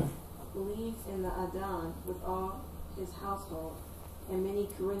congregation, believed in the Adon with all his household, and many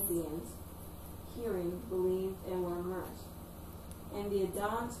Corinthians, hearing, believed and were immersed. And the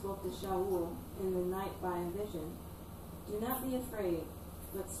Adon spoke to Shaul in the night by a vision, "Do not be afraid,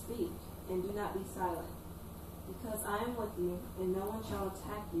 but speak, and do not be silent, because I am with you, and no one shall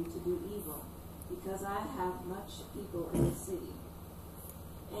attack you to do evil, because I have much people in the city."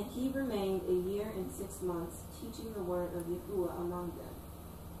 And he remained 1 year and 6 months, teaching the word of Yahuwah among them.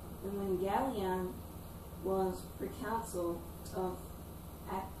 And when Galion was proconsul of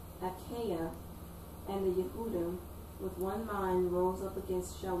Achaia, and the Yehudim with one mind rose up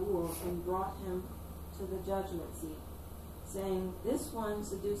against Shaul and brought him to the judgment seat, saying, "This one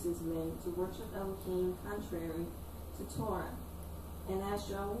seduces men to worship Elohim contrary to Torah." And as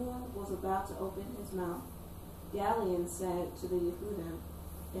Shaul was about to open his mouth, Galion said to the Yehudim,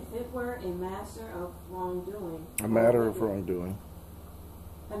 "If it were a matter of wrongdoing, a matter of wrongdoing,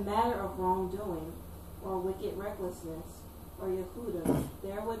 or wicked recklessness, or Yehudim,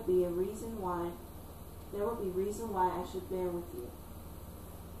 there would be reason why I should bear with you.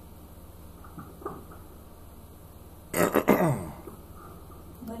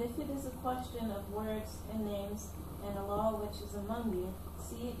 But if it is a question of words and names, and a law which is among you,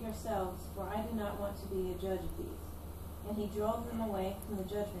 see it yourselves, for I do not want to be a judge of these." And he drove them away from the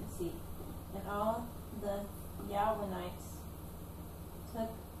judgment seat. And all the Yahwanites took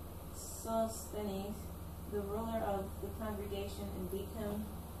Sosthenes, the ruler of the congregation, and beat him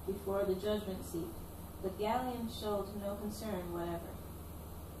before the judgment seat. But Galion showed no concern whatever.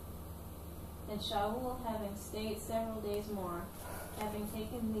 And Shaul, having stayed several days more, having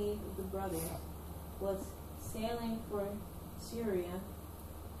taken leave of the brothers, was sailing for Syria,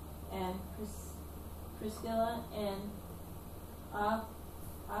 and Priscilla and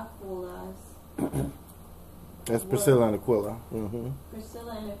Aquila. That's Priscilla and Aquila. Mm-hmm.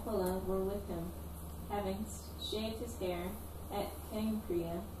 Priscilla and Aquila were with him, having shaved his hair at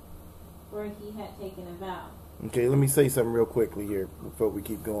Cenchrea, where he had taken a vow. Okay, let me say something real quickly here before we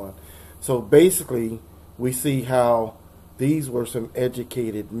keep going. So basically, we see how these were some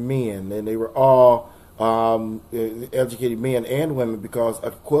educated men, and they were all educated men and women, because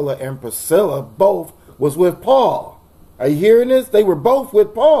Aquila and Priscilla both was with Paul. Are you hearing this? They were both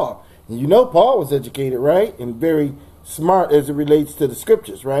with Paul. And you know Paul was educated, right? And very smart as it relates to the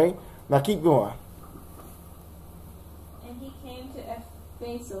scriptures, right? Now keep going. And he came to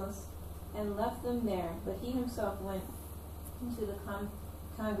Ephesus and left them there, but he himself went into the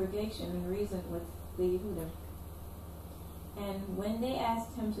congregation and reasoned with the Yehudim. And when they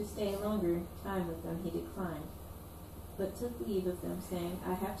asked him to stay longer time with them, he declined, but took leave of them, saying,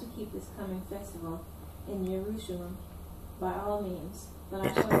 I have to keep this coming festival in Jerusalem by all means, but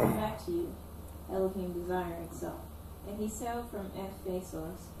I shall come back to you, Elohim desire itself. And he sailed from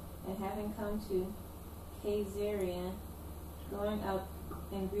Ephesus, and having come to Caesarea, going up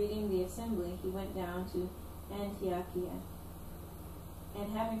and greeting the assembly, he went down to Antiochia.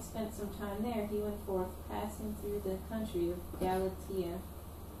 And having spent some time there, he went forth, passing through the country of Galatia,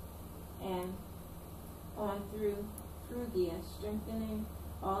 and on through Phrygia, strengthening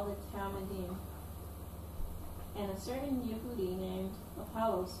all the Talmudim. And a certain Yehudi named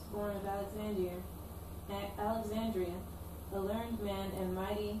Apollos, born of Alexandria, a learned man and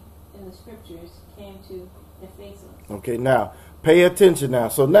mighty in the scriptures, came to Ephesus. Okay, now pay attention now.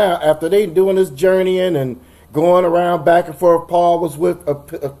 So now, after they doing this journeying and going around back and forth, Paul was with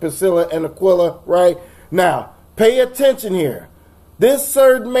Priscilla and Aquila, right? Now, pay attention here. This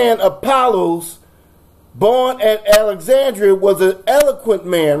certain man, Apollos, born at Alexandria, was an eloquent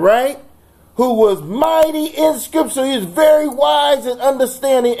man, right? Who was mighty in scripture. He was very wise in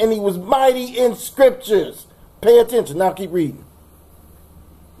understanding, and he was mighty in scriptures. Pay attention. Now keep reading.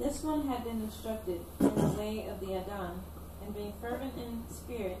 This one had been instructed in the way of the Adon, and being fervent in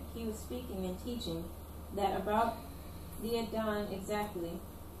spirit, he was speaking and teaching that about the Adon exactly,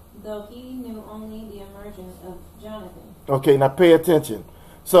 though he knew only the immersion of Jonathan. Okay, now pay attention.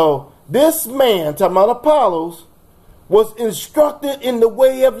 So this man, talking about Apollos, was instructed in the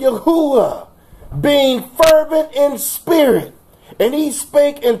way of Yahuwah, being fervent in spirit. And he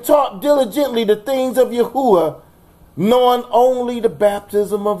spake and taught diligently the things of Yahuwah, knowing only the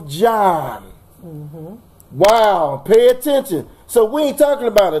baptism of John. Mm-hmm. Wow, pay attention. So we ain't talking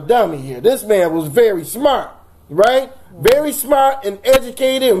about a dummy here. This man was very smart, right? Mm-hmm. Very smart and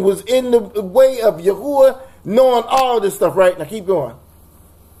educated, and was in the way of Yahuwah, knowing all this stuff, right? Now keep going.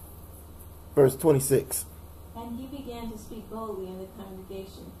 Verse 26. And he began to speak boldly in the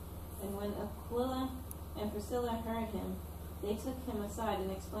congregation. And when Aquila and Priscilla heard him, they took him aside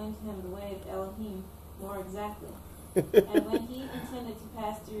and explained to him the way of Elohim more exactly. And when he intended to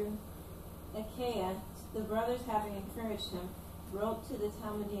pass through Achaia, the brothers, having encouraged him, wrote to the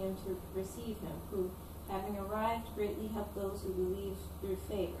Talmudim to receive him, who, having arrived, greatly helped those who believed through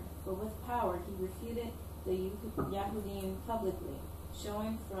favor. For with power he refuted the Yahudim publicly,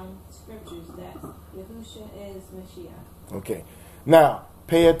 showing from scriptures that Yahusha is Mashiach. Okay. Now,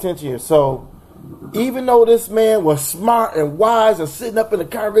 pay attention here. So, even though this man was smart and wise and sitting up in the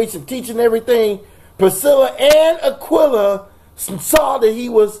congregation teaching everything, Priscilla and Aquila saw that he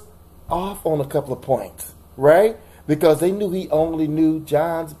was off on a couple of points, right? Because they knew he only knew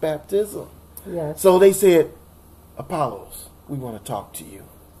John's baptism. Yes. So they said, Apollos, we want to talk to you.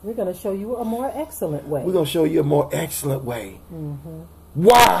 We're going to show you a more excellent way. We're going to show you a more excellent way. Mm-hmm.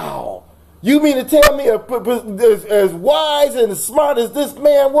 Wow. You mean to tell me as wise and as smart as this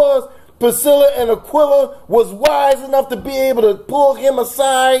man was, Priscilla and Aquila was wise enough to be able to pull him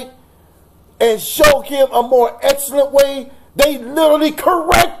aside and show him a more excellent way? They literally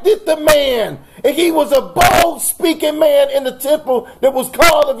corrected the man. And he was a bold speaking man in the temple that was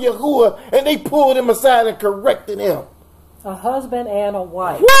called of Yahuwah, and they pulled him aside and corrected him. A husband and a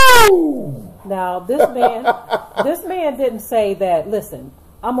wife. Woo! Now, this man didn't say that, listen,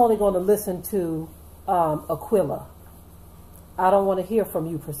 I'm only going to listen to Aquila. I don't want to hear from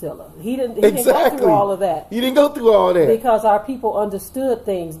you, Priscilla. He didn't go through all of that. He didn't go through all that. Because our people understood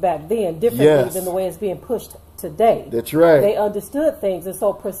things back then differently than the way it's being pushed today. That's right. They understood things. And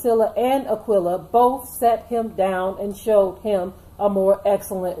so Priscilla and Aquila both set him down and showed him a more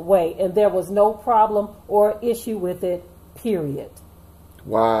excellent way. And there was no problem or issue with it, period.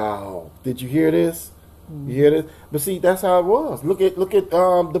 Wow. Did you hear this? Mm-hmm. You hear this? But see, that's how it was. Look at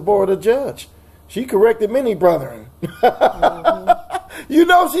Deborah the judge. She corrected many brethren. Mm-hmm. You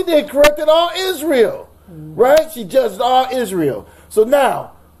know, she did corrected all Israel. Mm-hmm. Right? She judged all Israel. So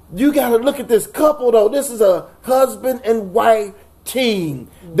now, you got to look at this couple, though. This is a husband and wife team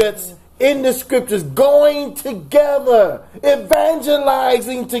that's in the scriptures, going together,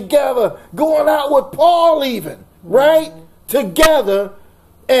 evangelizing together, going out with Paul even, right? Together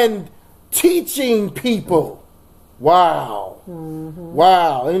and teaching people, Wow.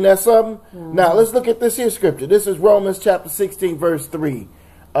 Wow. Ain't that something? Now, let's look at this here scripture. This is Romans chapter 16, verse 3.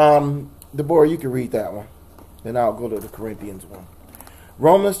 Deborah, you can read that one. Then I'll go to the Corinthians one.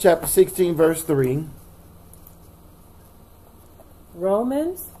 Romans chapter 16, verse 3.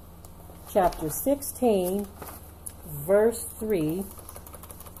 Romans chapter 16, verse 3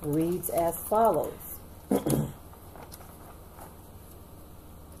 reads as follows.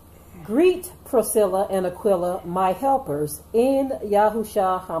 Greet Priscilla and Aquila, my helpers, in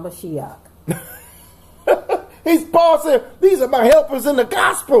Yahushua HaMashiach. Paul said, these are my helpers in the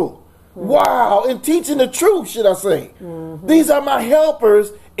gospel. Wow. In teaching the truth, should I say. These are my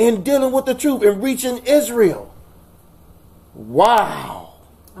helpers in dealing with the truth and reaching Israel. Wow.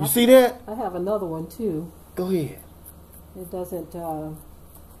 You see that? I have another one too. Go ahead. It doesn't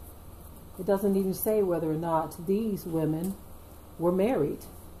even say whether or not these women were married.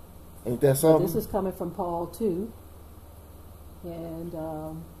 Ain't that something? This is coming from Paul too. And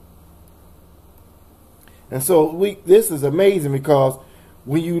so this is amazing, because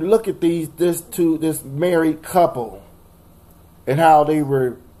when you look at this married couple and how they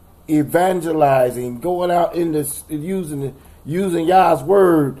were evangelizing, going out in this, using Yah's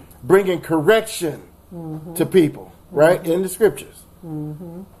word, bringing correction to people, right, in the scriptures.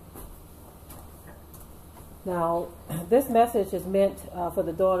 Now, this message is meant for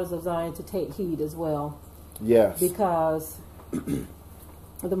the daughters of Zion to take heed as well. Yes. Because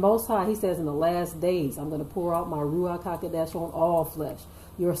the Most High, he says, in the last days, I'm going to pour out my Ruach HaKodesh on all flesh.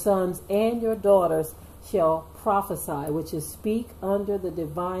 Your sons and your daughters shall prophesy, which is speak under the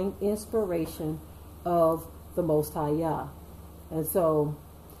divine inspiration of the Most High Yah. And so,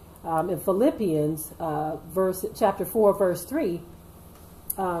 in Philippians, chapter 4, verse 3,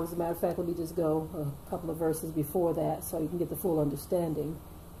 as a matter of fact, let me just go a couple of verses before that so you can get the full understanding.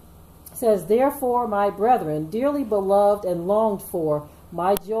 It says, therefore, my brethren, dearly beloved and longed for,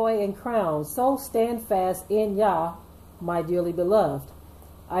 my joy and crown, so stand fast in Yah, my dearly beloved.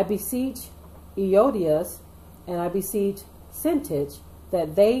 I beseech Eodias and I beseech Syntyche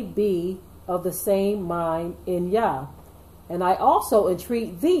that they be of the same mind in Yah. And I also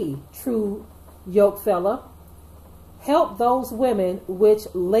entreat thee, true yokefellow, help those women which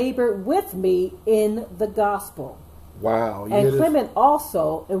labor with me in the gospel. Wow. And Clement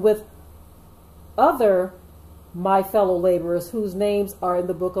also, and with other my fellow laborers whose names are in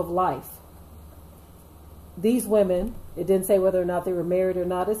the book of life. These women, it didn't say whether or not they were married or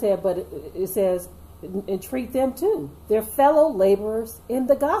not, it said, but it says, entreat them too. They're fellow laborers in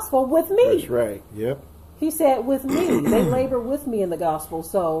the gospel with me. That's right. Yep. He said with me. They labor with me in the gospel.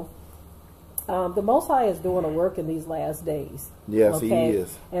 So the Most High is doing a work in these last days. Yes, okay? He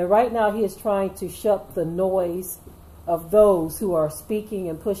is. And right now he is trying to shut the noise of those who are speaking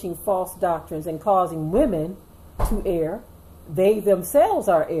and pushing false doctrines and causing women to err. They themselves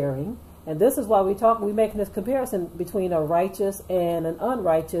are erring. And this is why we're making this comparison between a righteous and an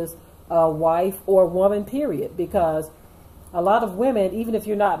unrighteous wife or woman, period. Because a lot of women, even if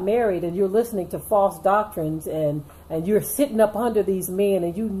you're not married and you're listening to false doctrines and you're sitting up under these men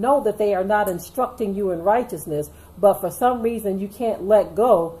and you know that they are not instructing you in righteousness, but for some reason you can't let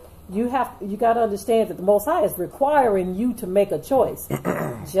go, you got to understand that the Most High is requiring you to make a choice.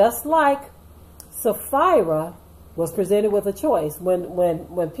 Just like Sapphira was presented with a choice.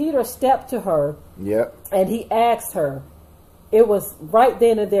 When Peter stepped to her, yep, and he asked her, it was right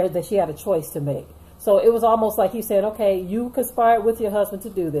then and there that she had a choice to make. So it was almost like he said, okay, you conspired with your husband to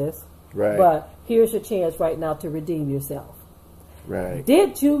do this, right, but here's your chance right now to redeem yourself. Right.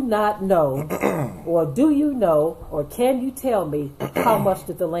 Did you not know, or do you know, or can you tell me how much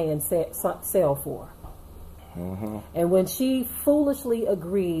did the land sell for? And when she foolishly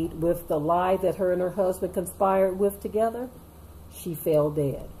agreed with the lie that her and her husband conspired with together, she fell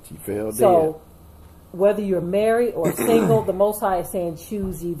dead. She fell dead. So whether you're married or single, the Most High is saying,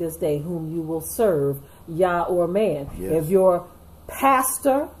 choose ye this day whom you will serve, Yah or man. Yes. If your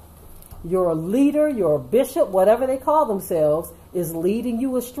pastor, your leader, your bishop, whatever they call themselves, is leading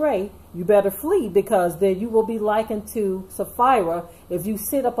you astray, you better flee, because then you will be likened to Sapphira if you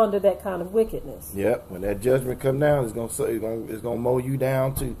sit up under that kind of wickedness. Yep. When that judgment come down, it's gonna mow you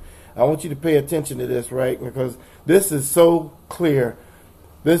down too. I want you to pay attention to this, right? Because this is so clear.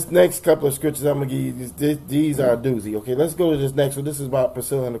 This next couple of scriptures I'm going to give you, these are a doozy. Okay, let's go to this next one. This is about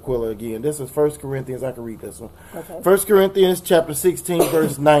Priscilla and Aquila again. This is 1 Corinthians. I can read this one. Okay. 1 Corinthians chapter 16,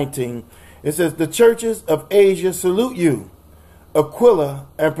 verse 19. It says, the churches of Asia salute you. Aquila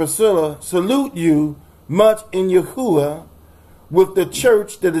and Priscilla salute you much in Yahuwah with the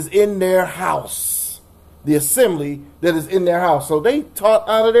church that is in their house. The assembly that is in their house. So they taught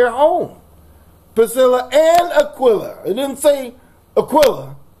out of their home. Priscilla and Aquila. It didn't say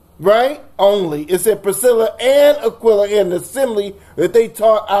Aquila, right? Only. It said Priscilla and Aquila in the assembly that they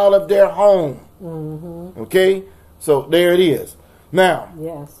taught out of their home. Mm-hmm. Okay? So there it is. Now,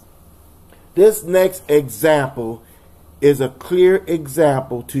 yes, this next example is a clear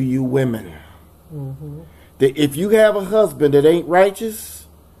example to you women. Mm-hmm. That if you have a husband that ain't righteous,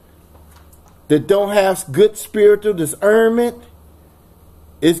 that don't have good spiritual discernment,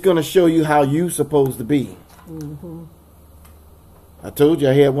 it's going to show you how you supposed to be. Mm-hmm. I told you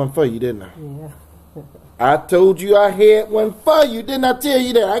I had one for you, didn't I? Yeah. I told you I had one for you. Didn't I tell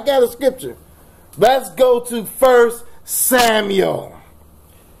you that? I got a scripture. Let's go to 1 Samuel.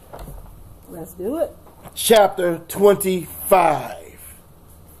 Let's do it. Chapter 25.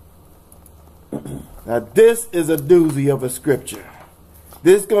 Now this is a doozy of a scripture.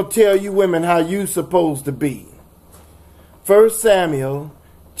 This is going to tell you women how you supposed to be. 1 Samuel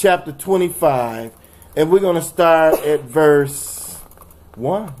chapter 25. And we're going to start at verse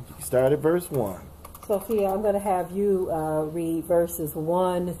 1. You can start at verse 1. Sophia, I'm going to have you read verses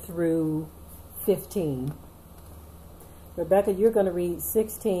 1 through 15. Rebecca, you're going to read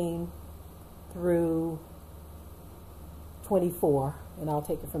 16 through 24, and I'll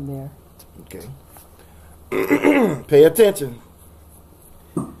take it from there. Okay. Pay attention.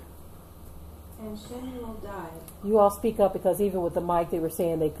 And Shemuel died. You all speak up, because even with the mic, they were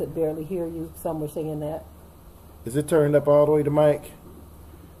saying they could barely hear you. Some were saying that. Is it turned up all the way, the mic?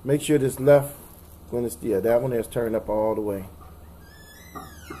 Make sure this left, when it's, yeah, that one is turned up all the way.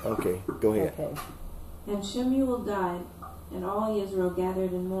 Okay, go ahead. Okay. And Shemuel died, and all Israel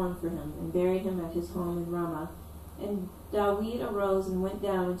gathered and mourned for him, and buried him at his home in Ramah. And David arose and went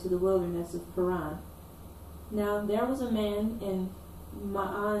down into the wilderness of Paran. Now there was a man in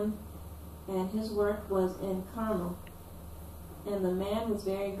Ma'an, and his work was in Carmel. And the man was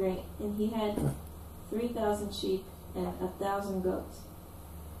very great, and he had 3,000 sheep and 1,000 goats.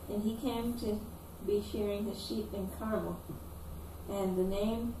 And he came to be shearing his sheep in Carmel. And the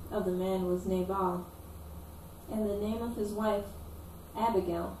name of the man was Nabal, and the name of his wife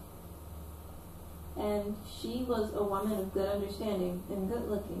Abigail. And she was a woman of good understanding and good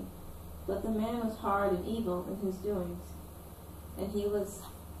looking. But the man was hard and evil in his doings. And he was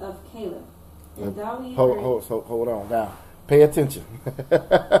of Caleb. And David hold on now. Pay attention.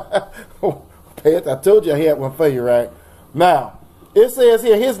 I told you I had one for you, right? Now, it says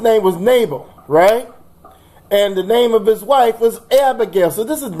here his name was Nabal, right? And the name of his wife was Abigail. So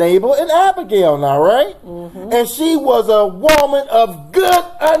this is Nabal and Abigail now, right? Mm-hmm. And she was a woman of good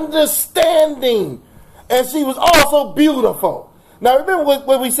understanding. And she was also beautiful. Now remember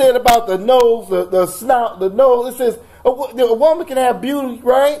what we said about the nose, the snout, the nose. It says a woman can have beauty,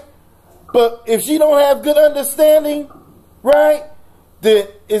 right? But if she don't have good understanding, right, then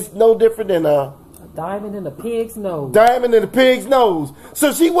it's no different than a diamond in a pig's nose. Diamond in a pig's nose.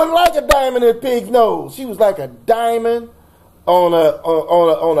 So she wasn't like a diamond in a pig's nose. She was like a diamond on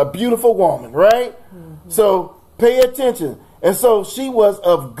a beautiful woman, right? Mm-hmm. So pay attention. And so she was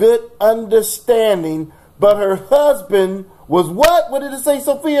of good understanding, but her husband was what? What did it say,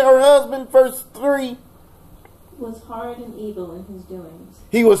 Sophia? Her husband, verse 3? Was hard and evil in his doings.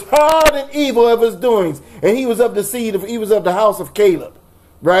 He was hard and evil of his doings. And he was of the house of Caleb,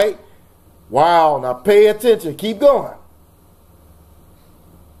 right? Wow, now pay attention. Keep going.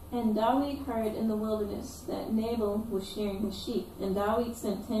 And David heard in the wilderness that Nabal was shearing his sheep. And David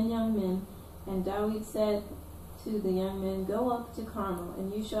sent 10 young men. And David said to the young men, Go up to Carmel,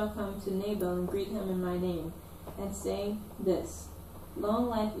 and you shall come to Nabal and greet him in my name, and say this, Long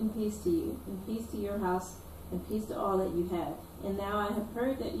life and peace to you, and peace to your house, and peace to all that you have. And now I have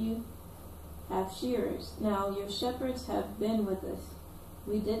heard that you have shearers. Now your shepherds have been with us.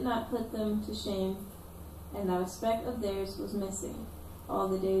 We did not put them to shame, and not a speck of theirs was missing all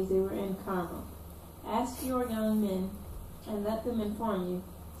the days they were in Carmel. Ask your young men, and let them inform you.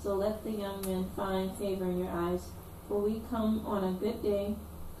 So let the young men find favor in your eyes. For we come on a good day.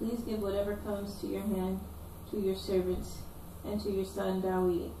 Please give whatever comes to your hand to your servants and to your son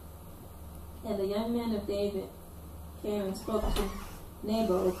David. And the young men of David came and spoke to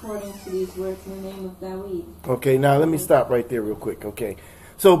Nabal according to these words in the name of David. Okay, now let me stop right there real quick. Okay,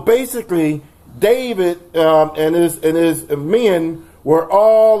 so basically, David and his men were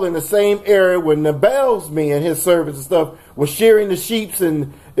all in the same area where Nabal's men, his servants and stuff, were shearing the sheep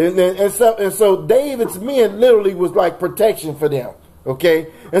and so David's men literally was like protection for them. Okay,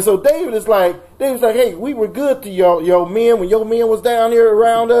 and so David's like, hey, we were good to your men when your men was down here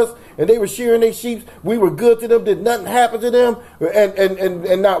around us, and they were shearing their sheep. We were good to them. Did nothing happen to them,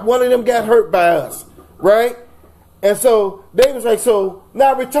 and not one of them got hurt by us, right? And so David's like, so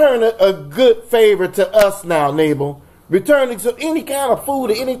now return a good favor to us now, Nabal. Return so any kind of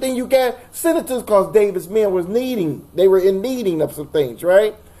food or anything you got, send it to us, because David's men was needing. They were in needing of some things,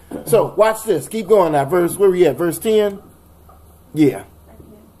 right? So watch this. Keep going now. Where we at? Verse 10? Yeah.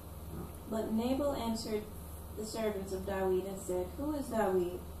 But Nabal answered the servants of David and said, Who is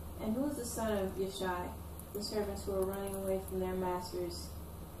David? And who is the son of Yeshai? The servants who are running away from their masters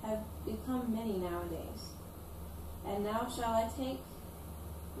have become many nowadays. And now shall I take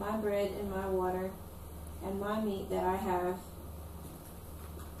my bread and my water and my meat that I have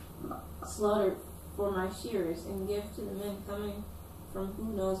slaughtered for my shearers, and give to the men coming from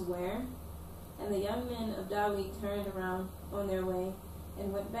who knows where? And the young men of David turned around on their way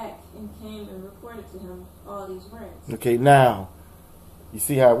and went back and came and reported to him all these words. Okay, now, you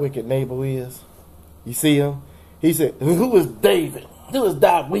see how wicked Nabal is? You see him? He said, who is David? Who is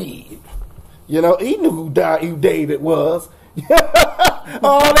David? You know, he knew who David was.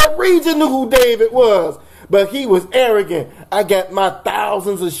 All that region knew who David was. But he was arrogant. I got my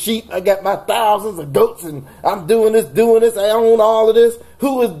thousands of sheep. I got my thousands of goats. And I'm doing this. I own all of this.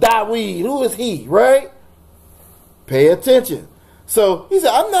 Who is David? Who is he? Right? Pay attention. So he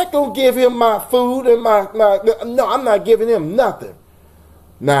said, I'm not going to give him my food and no, I'm not giving him nothing.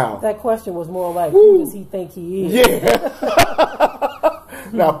 Now. That question was more like, who does he think he is? Yeah.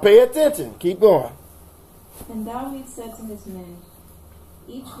 Now pay attention. Keep going. And David said to his men,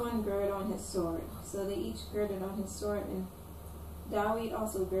 each one gird on his sword. So they each girded on his sword, and David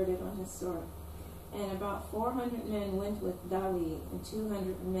also girded on his sword. And about 400 men went with David, and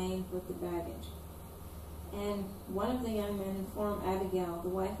 200 remained with the baggage. And one of the young men informed Abigail, the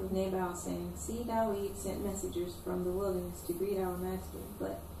wife of Nabal, saying, See, David sent messengers from the wilderness to greet our master,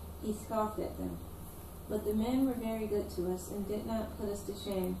 but he scoffed at them. But the men were very good to us, and did not put us to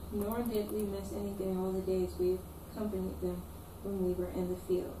shame, nor did we miss anything all the days we accompanied them when we were in the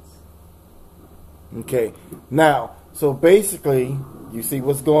fields. Okay, now, so basically, you see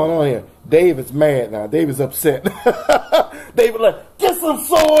what's going on here. David's mad now. David's upset. David like, get some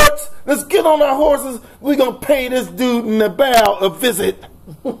swords. Let's get on our horses. We're going to pay this dude in the bow a visit.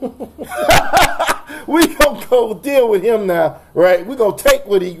 We're going to go deal with him now, right? We're going to take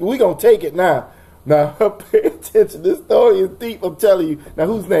we're going to take it now. Now, pay attention. This story is deep, I'm telling you. Now,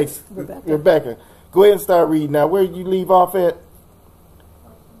 who's next? Rebecca. Go ahead and start reading. Now, where did you leave off at?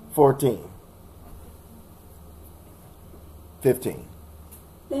 14. 15.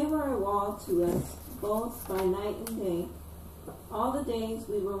 They were a wall to us, both by night and day. All the days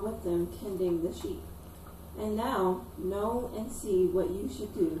we were with them tending the sheep. And now know and see what you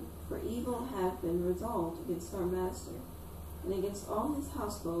should do, for evil hath been resolved against our master, and against all his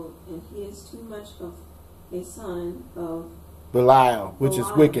household, and he is too much of a son of Belial, which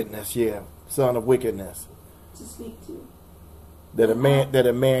is wickedness, yeah. Son of wickedness. To speak to. That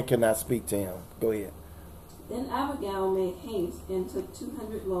a man cannot speak to him. Go ahead. Then Abigail made haste and took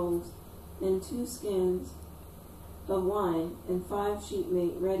 200 loaves and 2 skins of wine, and 5 sheep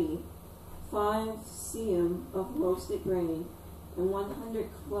made ready, 5 seaham of roasted grain, and 100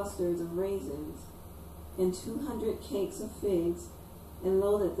 clusters of raisins, and 200 cakes of figs, and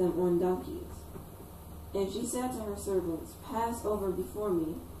loaded them on donkeys. And she said to her servants, Pass over before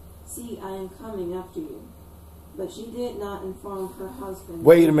me. See, I am coming after you. But she did not inform her husband.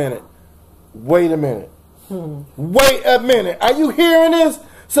 Wait a minute. Wait a minute. Are you hearing this?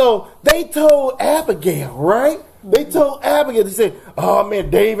 So they told Abigail, right? They told Abigail, they said, oh man,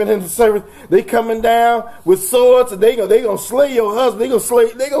 David and the servants, they coming down with swords and they gonna slay your husband.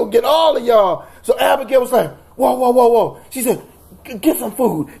 They gonna get all of y'all. So Abigail was like, whoa. She said, get some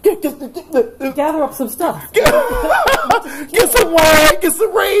food. Gather up some stuff. Get some wine, get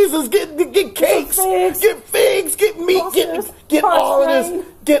some raisins, get cakes, get figs, get meat, get all of this,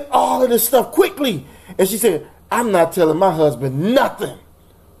 get all of this stuff quickly. And she said, I'm not telling my husband nothing.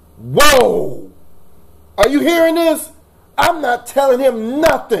 Whoa. Are you hearing this? I'm not telling him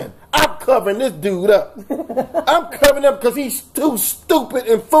nothing. I'm covering this dude up. I'm covering him because he's too stupid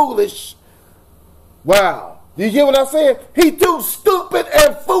and foolish. Wow. Do you hear what I said? He's too stupid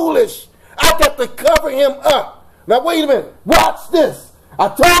and foolish. I got to cover him up. Now, wait a minute. Watch this. I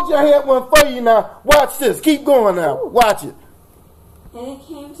told you I had one for you now. Watch this. Keep going now. Watch it. And it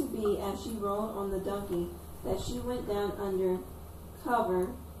came to be, as she rode on the donkey, that she went down under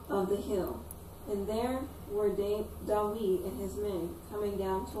cover of the hill. And there were David and his men coming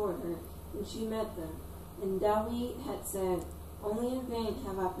down toward her, and she met them. And David had said, Only in vain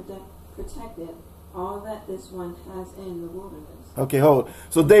have I protected all that this one has in the wilderness. Okay, hold on.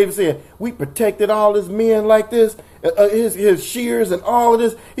 So David said, we protected all his men like this, his shears and all of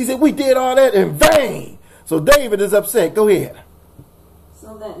this. He said, we did all that in vain. So David is upset. Go ahead.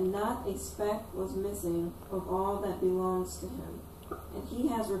 So that not a speck was missing of all that belongs to him, and he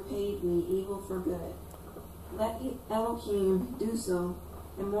has repaid me evil for good. Let Elohim do so,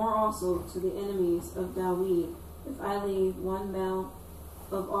 and more also to the enemies of David, if I leave one male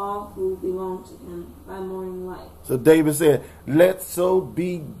of all who belong to him by morning light. So David said, let so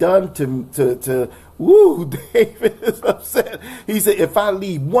be done to woo, David is upset. He said, if I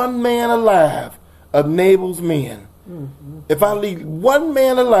leave one man alive of Nabal's men, if I leave one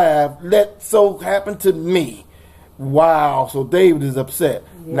man alive, let so happen to me. Wow. So David is upset.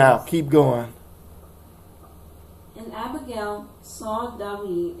 Yes. Now keep going. And Abigail saw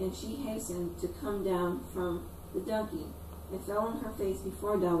David, and she hastened to come down from the donkey, and fell on her face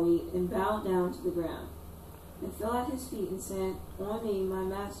before David, and bowed down to the ground, and fell at his feet, and said, On me, my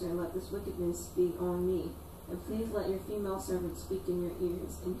master, let this wickedness be on me, and please let your female servant speak in your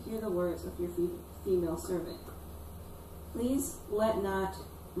ears, and hear the words of your female servant. Please let not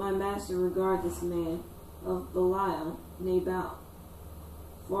my master regard this man of Belial, Nabal,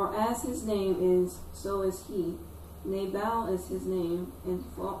 for as his name is, so is he. Nabal is his name, and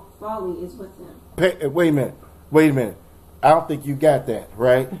folly is with him. Wait a minute. I don't think you got that,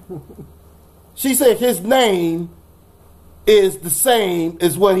 right? She said his name is the same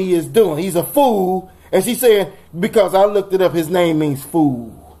as what he is doing. He's a fool. And she said, because I looked it up, his name means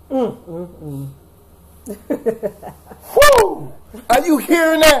fool. Whoo! Are you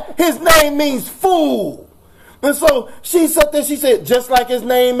hearing that? His name means fool. And so she sat there, she said, just like his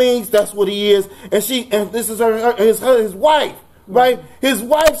name means, that's what he is. And this is his wife, right? His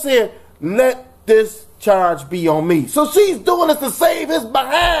wife said, let this charge be on me. So she's doing this to save his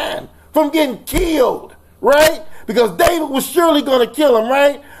behind from getting killed, right? Because David was surely going to kill him,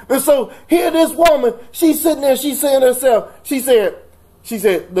 right? And so here this woman, she's sitting there, she's saying to herself, she said,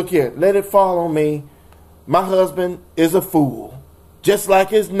 look here, let it fall on me. My husband is a fool, just like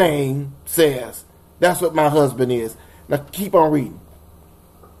his name says. That's what my husband is. Now keep on reading.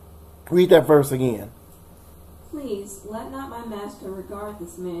 Read that verse again. Please let not my master regard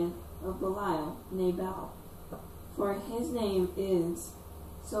this man of Belial, Nabal, for his name is,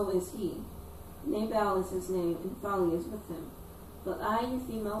 so is he. Nabal is his name, and folly is with him. But I, your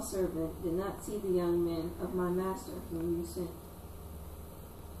female servant, did not see the young men of my master whom you sent.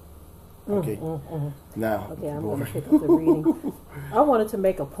 Okay. Now, okay, I'm going to pick up the reading. I wanted to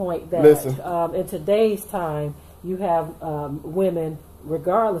make a point that in today's time, you have women,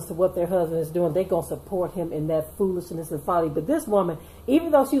 regardless of what their husband is doing, they're going to support him in that foolishness and folly. But this woman, even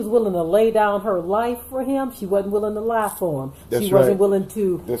though she was willing to lay down her life for him, she wasn't willing to lie for him. She wasn't willing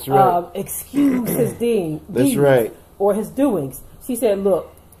to excuse his deeds or his doings. She said,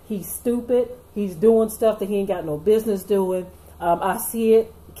 look, he's stupid. He's doing stuff that he ain't got no business doing. I see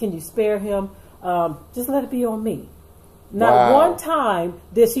it. Can you spare him? Just let it be on me. Not one time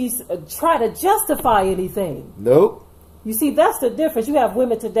did she try to justify anything. Nope. You see, that's the difference. You have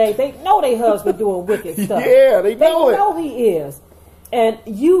women today, they know their husband doing wicked stuff. Yeah, they know it. They know he is. And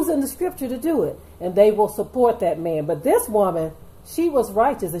using the scripture to do it. And they will support that man. But this woman, she was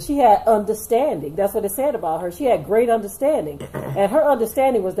righteous and she had understanding. That's what it said about her. She had great understanding. And her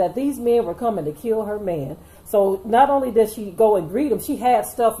understanding was that these men were coming to kill her man. So not only did she go and greet him, she had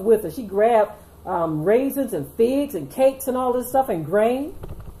stuff with her. She grabbed raisins and figs and cakes and all this stuff and grain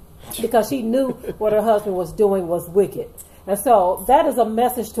because she knew what her husband was doing was wicked. And so that is a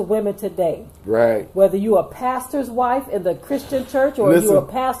message to women today. Right. Whether you're a pastor's wife in the Christian church or you're a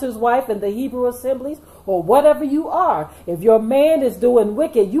pastor's wife in the Hebrew assemblies or whatever you are, if your man is doing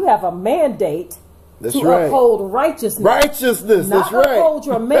wicked, you have a mandate to uphold righteousness. Righteousness, not uphold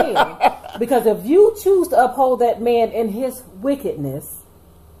your man. Because if you choose to uphold that man in his wickedness,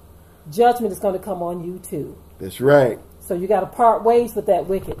 judgment is going to come on you too. That's right. So you got to part ways with that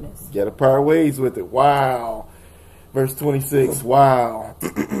wickedness. You got to part ways with it. Wow. Verse 26. Wow.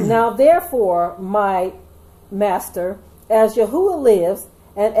 Now therefore, my master, as Yahuwah lives,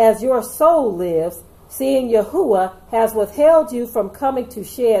 and as your soul lives, seeing Yahuwah has withheld you from coming to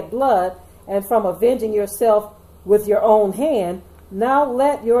shed blood, and from avenging yourself with your own hand, now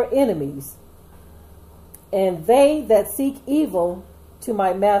let your enemies and they that seek evil to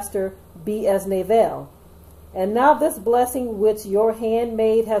my master be as Nabal. And now this blessing which your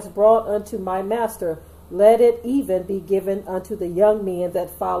handmaid has brought unto my master, let it even be given unto the young men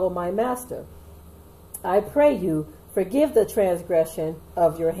that follow my master. I pray you, forgive the transgression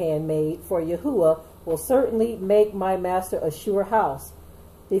of your handmaid, for Yahuwah will certainly make my master a sure house,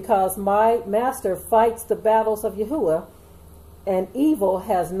 because my master fights the battles of Yahuwah, and evil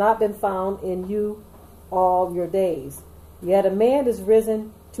has not been found in you all your days. Yet a man is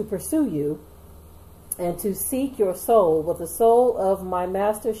risen to pursue you, and to seek your soul, but the soul of my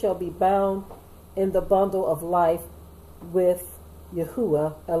master shall be bound in the bundle of life with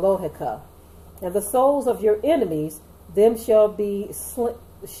Yahuwah Eloheka. And the souls of your enemies, them shall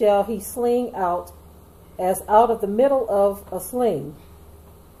he sling out as out of the middle of a sling.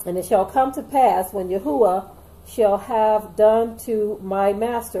 And it shall come to pass when Yahuwah shall have done to my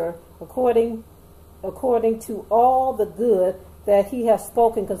master according to all the good that he has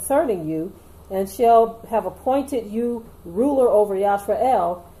spoken concerning you, and shall have appointed you ruler over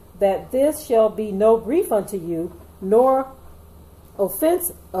Yashrael, that this shall be no grief unto you, nor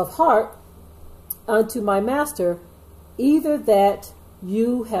offense of heart unto my master, either that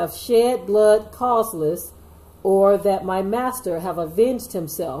you have shed blood causeless, or that my master have avenged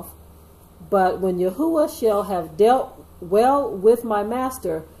himself. But when Yahuwah shall have dealt well with my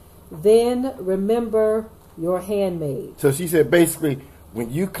master, then remember your handmaid. So she said, basically,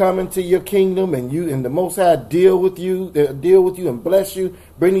 when you come into your kingdom and the Most High deal with you and bless you,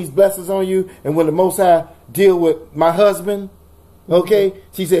 bring these blessings on you, and when the Most High deal with my husband, okay,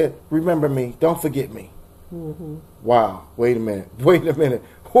 she said, remember me, don't forget me. Wow, wait a minute.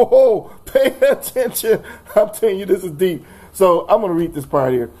 Whoa, pay attention. I'm telling you, this is deep. So I'm going to read this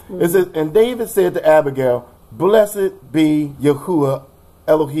part here. It says, and David said to Abigail, blessed be Yahuwah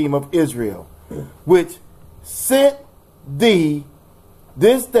Elohim of Israel, which sent thee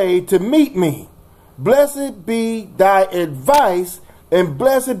this day to meet me. Blessed be thy advice, and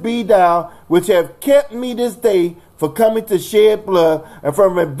blessed be thou which have kept me this day for coming to shed blood, and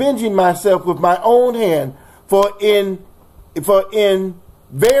from avenging myself with my own hand. For in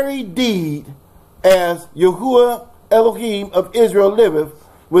very deed, as Yahuwah Elohim of Israel liveth,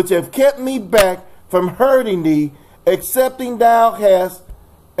 which have kept me back from hurting thee, except thou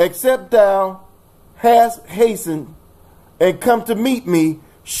hast hastened and come to meet me,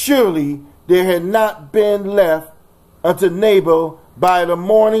 surely there had not been left unto Nabal by the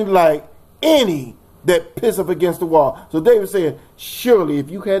morning light any that pisseth against the wall. So David said, surely if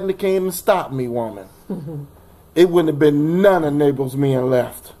you hadn't came and stopped me, woman, it wouldn't have been none of Nabal's men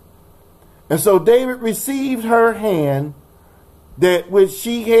left. And so David received her hand that which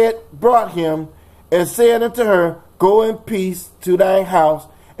she had brought him, and said unto her, go in peace to thine house,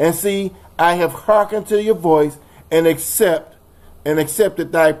 and see, I have hearkened to your voice, and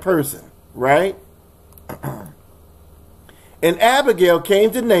accepted thy person. Right? And Abigail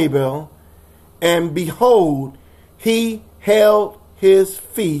came to Nabal, and behold, he held his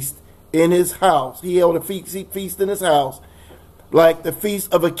feast in his house. He held a feast in his house, like the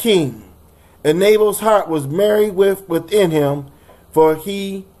feast of a king. And Nabal's heart was merry within him, for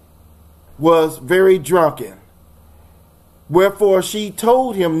he was very drunken. Wherefore she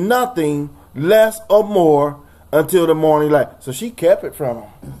told him nothing less or more until the morning light. So she kept it from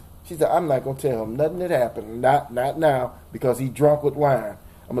him. She said, I'm not going to tell him nothing that happened. Not now, because he drunk with wine.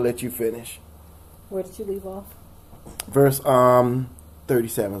 I'm going to let you finish. Where did you leave off? Verse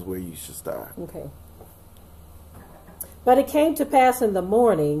 37 is where you should start. Okay. But it came to pass in the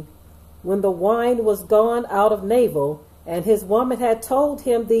morning, when the wine was gone out of Nabal, and his woman had told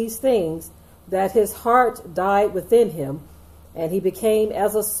him these things, that his heart died within him, and he became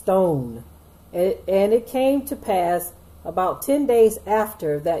as a stone. And it came to pass about 10 days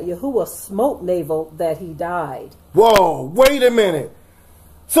after that Yahuwah smote Nabal, that he died. Whoa, wait a minute.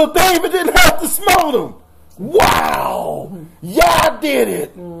 So David didn't have to smote him. Wow. Y'all did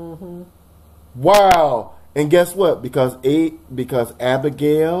it. Wow. And guess what? Because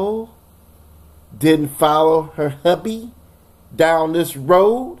Abigail didn't follow her hubby down this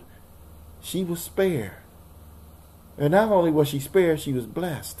road, she was spared. And not only was she spared, she was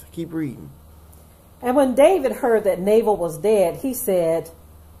blessed. Keep reading. And when David heard that Nabal was dead, he said,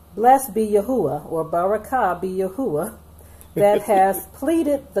 blessed be Yahuwah, or Barakah be Yahuwah, that has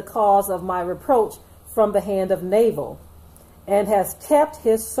pleaded the cause of my reproach from the hand of Nabal, and has kept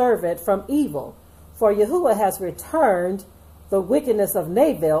his servant from evil. For Yahuwah has returned the wickedness of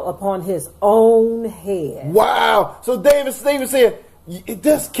Nabal upon his own head. Wow. So David said, it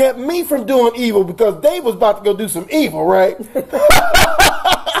just kept me from doing evil, because David was about to go do some evil, right?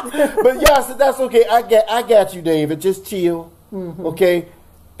 But y'all said, that's okay. I got you, David. Just chill. Okay?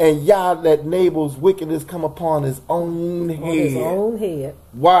 And y'all let Nabal's wickedness come upon his own head. On his own head.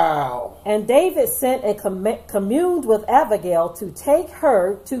 Wow. And David sent and communed with Abigail to take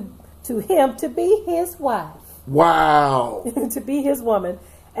her to him to be his wife. Wow. To be his woman.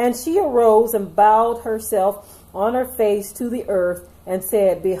 And she arose and bowed herself on her face to the earth, and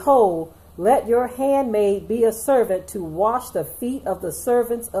said, behold, let your handmaid be a servant to wash the feet of the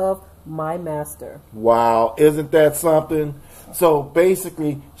servants of my master. Wow. Isn't that something? So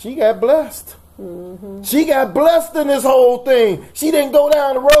basically, she got blessed. She got blessed in this whole thing. She didn't go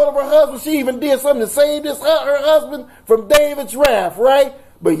down the road of her husband. She even did something to save her husband from David's wrath, right?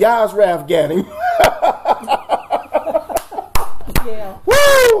 But Yah's wrath got him. Yeah.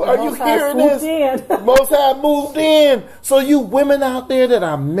 Woo! Are you hearing this? Most High moved in. So you women out there that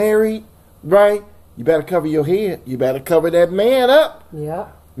are married, right? You better cover your head. You better cover that man up. Yeah.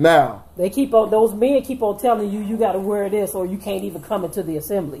 Now those men keep on telling you got to wear this or you can't even come into the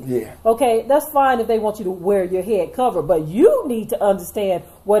assembly. Yeah. Okay, that's fine if they want you to wear your head covered, but you need to understand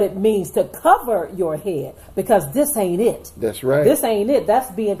what it means to cover your head, because this ain't it. That's right. This ain't it.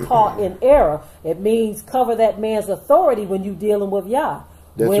 That's being taught in error. It means cover that man's authority when you're dealing with Yah.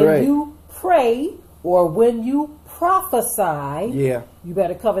 That's when right. you pray or when you prophesy, yeah, you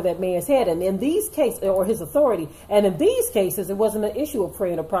better cover that man's head. And in these cases, or his authority, and in these cases, it wasn't an issue of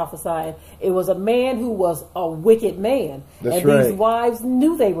praying or prophesying. It was a man who was a wicked man. That's and right. These wives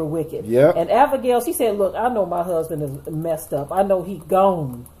knew they were wicked. Yep. And Abigail, she said, look, I know my husband is messed up. I know he's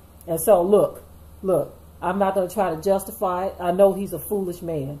gone. And so look, I'm not going to try to justify it. I know he's a foolish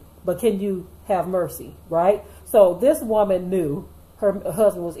man, but can you have mercy, right? So this woman knew her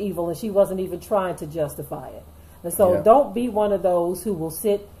husband was evil, and she wasn't even trying to justify it. And so don't be one of those who will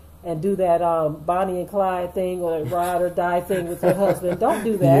sit and do that Bonnie and Clyde thing or ride or die thing with your husband. Don't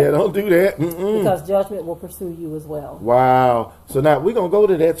do that. Yeah, don't do that. Because judgment will pursue you as well. Wow. So now we're going to go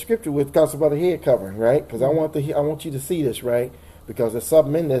to that scripture with talks about the head covering, right? Because I want you to see this, right? Because there's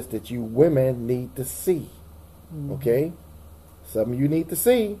something in this that you women need to see. Okay? Something you need to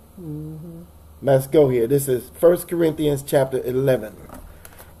see. Let's go here. This is 1 Corinthians chapter 11.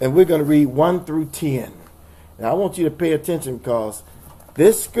 And we're going to read 1 through 10. Now, I want you to pay attention, because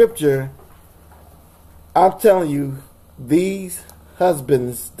this scripture, I'm telling you, these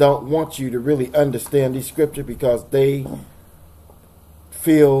husbands don't want you to really understand this scripture because they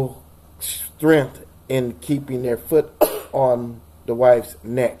feel strength in keeping their foot on the wife's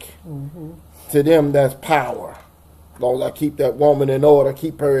neck. To them, that's power. As long as I keep that woman in order,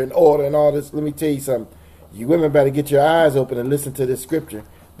 keep her in order and all this, let me tell you something. You women better get your eyes open and listen to this scripture,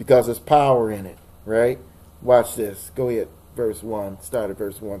 because there's power in it, right? Watch this. Go ahead. Verse 1. Start at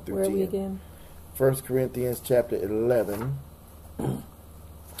verse 1 through 10. Where are we again? 1 Corinthians chapter 11,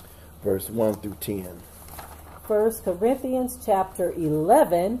 verse 1 through 10. 1 Corinthians chapter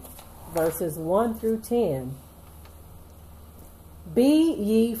 11, verses 1 through 10. Be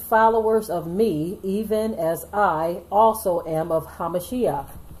ye followers of me, even as I also am of Hamashiach.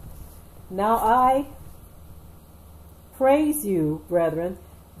 Now I praise you, brethren,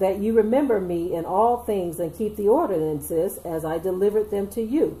 that you remember me in all things and keep the ordinances as I delivered them to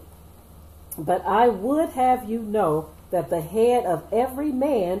you. But I would have you know that the head of every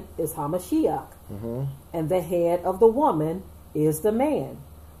man is Hamashiach, and the head of the woman is the man,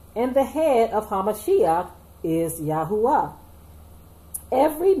 and the head of Hamashiach is Yahuwah.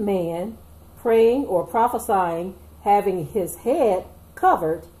 Every man praying or prophesying having his head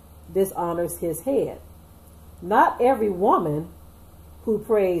covered dishonors his head. Not every woman who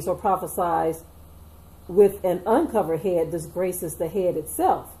prays or prophesies with an uncovered head disgraces the head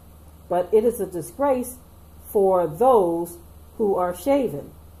itself, but it is a disgrace for those who are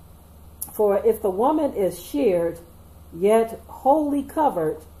shaven. For if the woman is sheared, yet wholly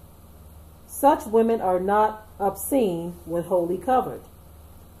covered, such women are not obscene when wholly covered.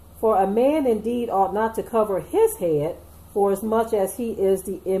 For a man indeed ought not to cover his head, forasmuch as he is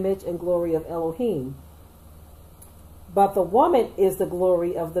the image and glory of Elohim. But the woman is the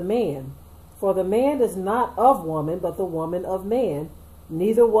glory of the man. For the man is not of woman, but the woman of man.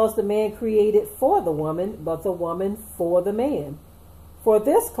 Neither was the man created for the woman, but the woman for the man. For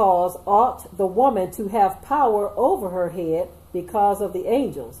this cause ought the woman to have power over her head because of the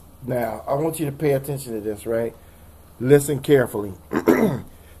angels. Now, I want you to pay attention to this, right? Listen carefully.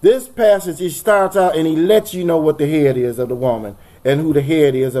 This passage, he starts out and he lets you know what the head is of the woman and who the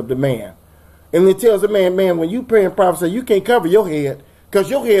head is of the man. And he tells the man, when you pray and prophesy, you can't cover your head because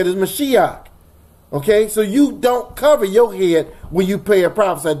your head is Mashiach. Okay? So you don't cover your head when you pray and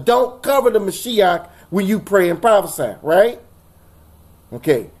prophesy. Don't cover the Mashiach when you pray and prophesy, right?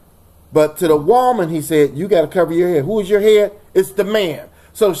 Okay. But to the woman, he said, you got to cover your head. Who is your head? It's the man.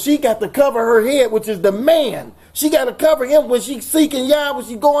 So she got to cover her head, which is the man. She got to cover him when she's seeking Yah, when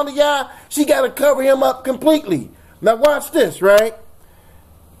she's going to Yah. She got to cover him up completely. Now watch this, right?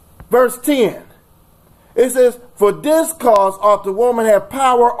 Verse 10. It says, for this cause ought the woman have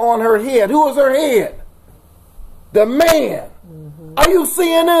power on her head. Who is her head? The man. Are you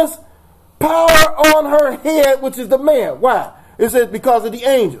seeing this? Power on her head, which is the man. Why? It says because of the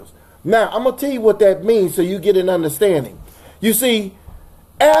angels. Now, I'm going to tell you what that means so you get an understanding. You see,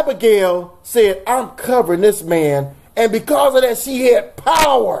 Abigail said, I'm covering this man. And because of that, she had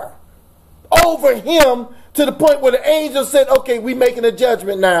power over him to the point where the angel said, okay, we making a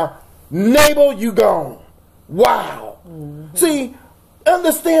judgment now. Nabal, you gone. Wow. Mm-hmm. See,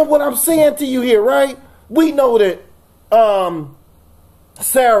 understand what I'm saying to you here, right? We know that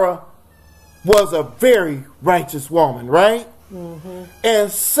Sarah was a very righteous woman, right? Mm-hmm.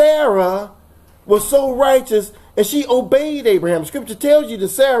 And Sarah was so righteous and she obeyed Abraham. Scripture tells you that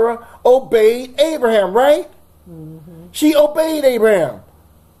Sarah obeyed Abraham, right? Mm-hmm. She obeyed Abraham.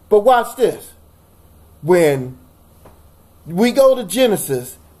 But watch this. When we go to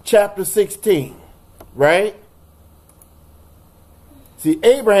Genesis chapter 16, right? See,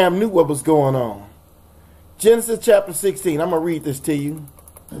 Abraham knew what was going on. Genesis chapter 16. I'm going to read this to you.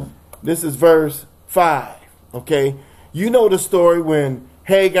 This is verse 5. Okay? You know the story when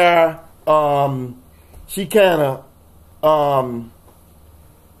Hagar, she kind of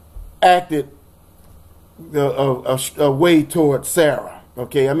acted a way towards Sarah.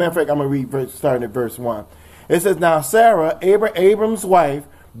 Okay? As a matter of fact, I'm going to read starting at verse 1. It says, now Sarah, Abram's wife,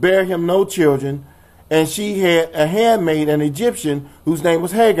 bare him no children, and she had a handmaid, an Egyptian, whose name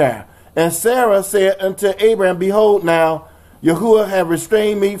was Hagar. And Sarah said unto Abraham, behold, now Yahuwah have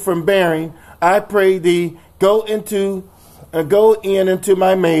restrained me from bearing. I pray thee, go in unto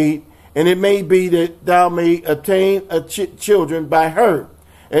my maid, and it may be that thou may obtain children by her.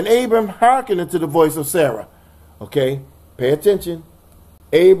 And Abraham hearkened unto the voice of Sarah. Okay, pay attention.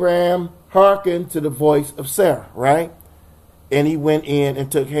 Abraham hearkened to the voice of Sarah, right? And he went in and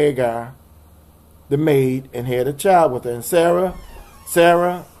took Hagar, the maid, and had a child with her. And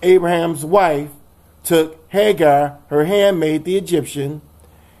Sarah, Abraham's wife, took Hagar, her handmaid, the Egyptian,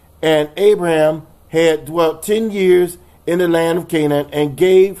 and Abraham had dwelt 10 years in the land of Canaan and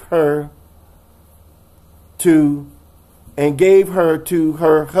gave her to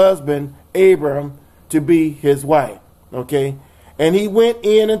her husband Abram to be his wife. Okay? And he went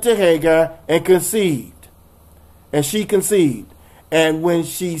in unto Hagar and conceived. And she conceived. And when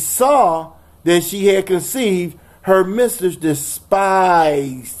she saw that she had conceived, her mistress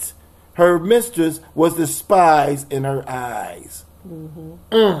despised. Her mistress was despised in her eyes.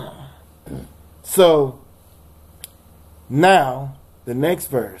 Mm-hmm. So, now, the next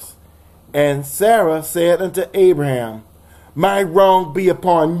verse. And Sarah said unto Abraham, my wrong be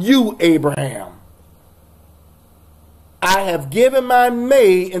upon you, Abraham. I have given my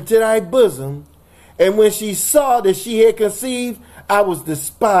maid into thy bosom, and when she saw that she had conceived, I was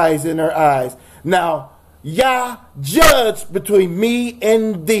despised in her eyes. Now, Yah judged between me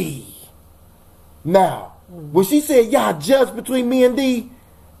and thee. Now, when she said, Yah judged between me and thee,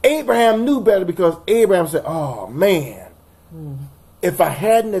 Abraham knew better, because Abraham said, oh, man, if I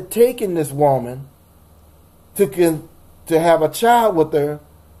hadn't have taken this woman to have a child with her,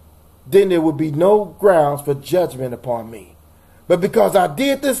 then there would be no grounds for judgment upon me. But because I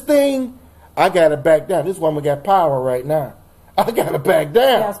did this thing, I got to back down. This woman got power right now. I got to back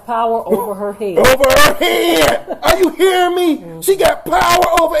down. She has power over her head. Over her head. Are you hearing me? Mm-hmm. She got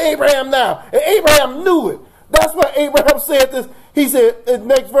power over Abraham now. And Abraham knew it. That's why Abraham said this. He said, in the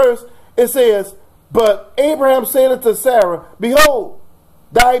next verse, it says, but Abraham said unto Sarah, behold,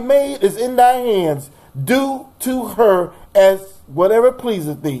 thy maid is in thy hands. Do to her as whatever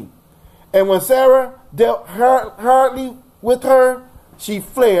pleaseth thee. And when Sarah dealt hardly with her, she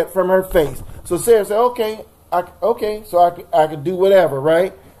fled from her face. So Sarah said, okay, so I could do whatever,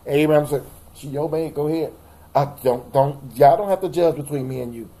 right? And Abraham said, she your maid, go ahead. Y'all don't have to judge between me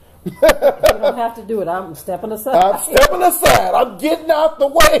and you. You don't have to do it. I'm stepping aside. I'm getting out the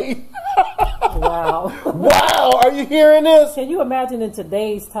way. Wow. Wow. Are you hearing this? Can you imagine in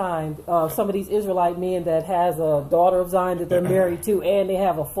today's time, some of these Israelite men that has a daughter of Zion that they're married to, and they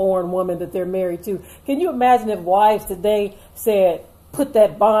have a foreign woman that they're married to? Can you imagine if wives today said, put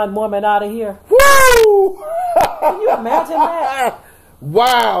that bond woman out of here? Woo! Can you imagine that?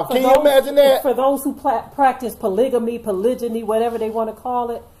 Wow. Can you imagine that? For those who practice polygamy, polygyny, whatever they want to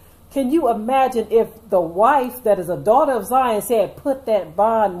call it, can you imagine if the wife that is a daughter of Zion said, put that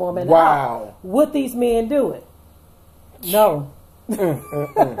bond woman out? Would these men do it? No.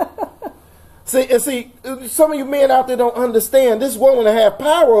 See, some of you men out there don't understand. This woman will have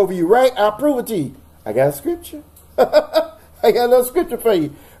power over you, right? I'll prove it to you. I got a scripture. I got another scripture for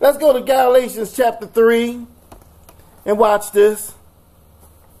you. Let's go to Galatians chapter 3 and watch this.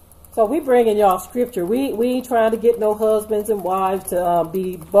 So we bringing y'all scripture. We ain't trying to get no husbands and wives to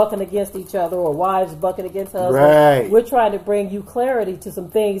be bucking against each other, or wives bucking against husbands. Right. We're trying to bring you clarity to some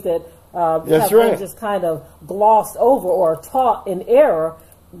things that have been just kind of glossed over or taught in error,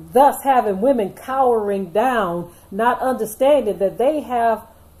 thus having women cowering down, not understanding that they have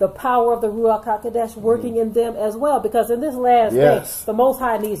the power of the Ruach HaKodesh working in them as well. Because in this last day, the Most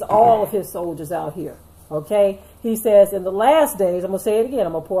High needs all of his soldiers out here. Okay? He says, in the last days, I'm going to say it again,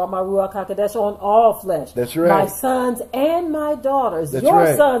 I'm going to pour out my Ruach HaKodesh on all flesh. That's right. My sons and my daughters, That's your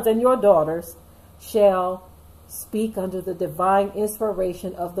right. sons and your daughters shall speak under the divine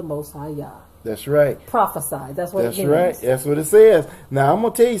inspiration of the Most High Yah. That's right. Prophesy. That's what it means. That's right. That's what it says. Now, I'm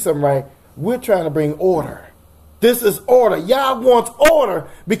going to tell you something, right? We're trying to bring order. This is order. Yah wants order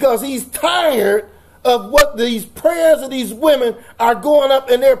because he's tired of what these prayers of these women are going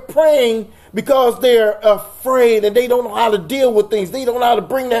up, and they're praying because they're afraid and they don't know how to deal with things. They don't know how to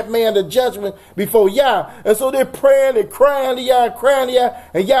bring that man to judgment before Yah. And so they're praying and crying to Yah, crying to Yah.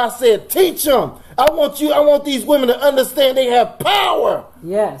 And Yah said, teach them. I want these women to understand they have power.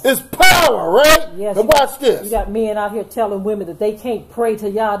 Yes. It's power, right? Yes. And watch this. You got men out here telling women that they can't pray to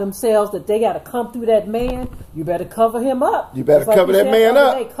Yah themselves, that they got to come through that man. You better cover him up. You better cover that man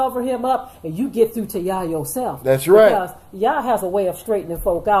up. They cover him up, and you get through to Yah yourself. That's right. Because Yah has a way of straightening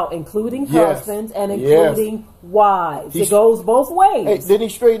folk out, including husbands and including wives. It goes both ways. Hey, didn't he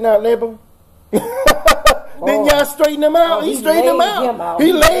straighten out Nabal? Didn't Yah straighten him out? He straightened him out.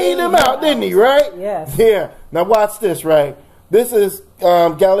 He laid him out, didn't he? Right? Yes. Yeah. Now watch this, right? This is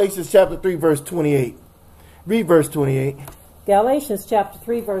Galatians chapter 3, verse 28. Read verse 28. Galatians chapter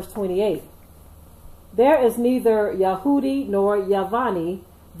 3, verse 28. There is neither Yahudi nor Yavani.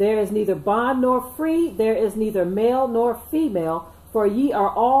 There is neither bond nor free. There is neither male nor female. For ye are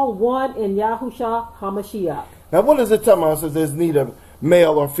all one in Yahushua HaMashiach. Now what is it talking about? It says there's neither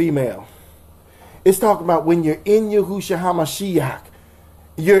male or female. It's talking about when you're in Yahushua HaMashiach.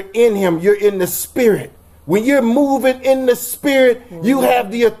 You're in him. You're in the spirit. When you're moving in the spirit, you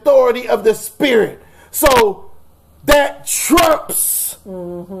have the authority of the spirit. So that trumps,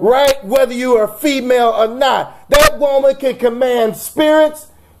 right, whether you are female or not. That woman can command spirits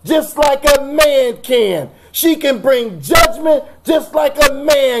just like a man can. She can bring judgment just like a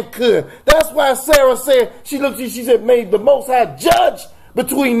man could. That's why Sarah said, she looked at you, she said, may the Most High judge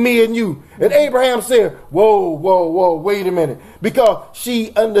between me and you. And Abraham said, whoa, wait a minute. Because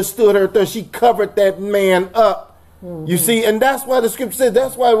she understood her thirst. She covered that man up. You see, and that's why the scripture says,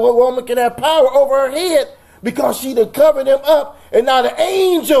 that's why a woman can have power over her head, because she done covered him up. And now the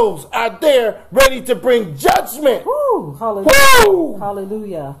angels are there ready to bring judgment. Woo, hallelujah. Woo!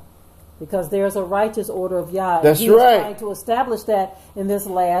 Hallelujah. Because there's a righteous order of Yah. That's He's right. trying to establish that in this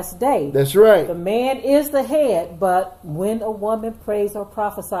last day. That's right. The man is the head, but when a woman prays or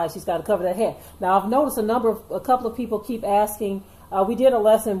prophesies, she's got to cover that head. Now, I've noticed a couple of people keep asking. We did a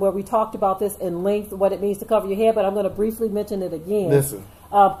lesson where we talked about this in length, what it means to cover your head, but I'm going to briefly mention it again. Listen.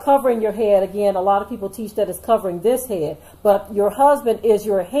 Covering your head, again, a lot of people teach that it's covering this head, but your husband is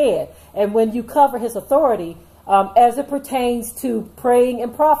your head. And when you cover his authority, as it pertains to praying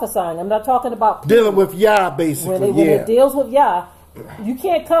and prophesying, I'm not talking about dealing with Yah, basically. When it deals with Yah, you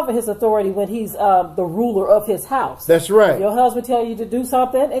can't cover his authority when he's the ruler of his house. That's right. If your husband tell you to do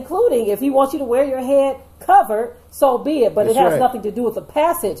something, including if he wants you to wear your head covered, so be it. But it has nothing to do with the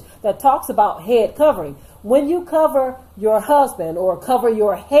passage that talks about head covering. When you cover your husband or cover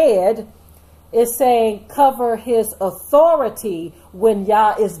your head, it's saying cover his authority when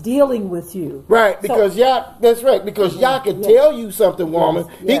Yah is dealing with you. Right, because Yah, that's right, because Yah can tell you something, woman.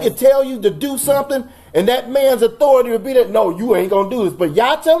 He can tell you to do something, and that man's authority would be that, no, you ain't going to do this. But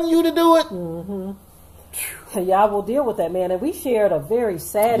Yah telling you to do it? Yah will deal with that, man. And we shared a very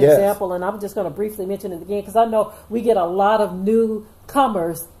sad example, and I'm just going to briefly mention it again, because I know we get a lot of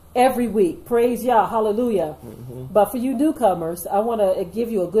newcomers every week. Praise Yah, hallelujah. But for you newcomers, I want to give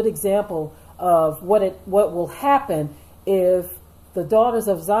you a good example of what will happen if the daughters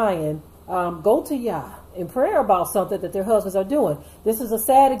of Zion go to Yah in prayer about something that their husbands are doing. This is a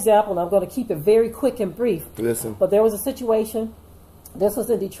sad example, and I'm going to keep it very quick and brief. Listen. But there was a situation, this was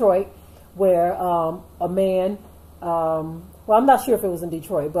in Detroit, where a man, well, I'm not sure if it was in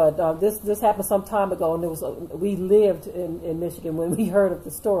Detroit, but this happened some time ago, and we lived in Michigan when we heard of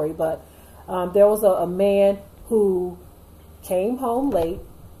the story. But there was a man who came home late,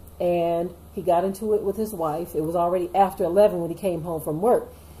 and he got into it with his wife. It was already after 11 when he came home from work.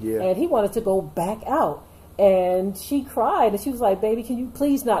 Yeah. And he wanted to go back out. And she cried, and she was like, baby, can you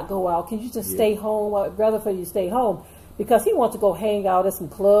please not go out? Can you just stay home? I'd rather for you to stay home. Because he wanted to go hang out at some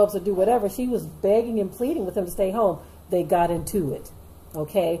clubs or do whatever. She was begging and pleading with him to stay home. They got into it.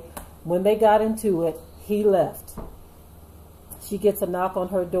 Okay? When they got into it, he left. She gets a knock on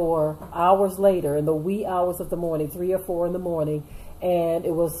her door hours later, in the wee hours of the morning, 3 or 4 in the morning. And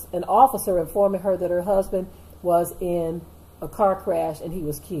it was an officer informing her that her husband was in a car crash and he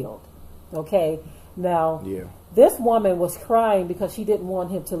was killed. Okay? Now, This woman was crying because she didn't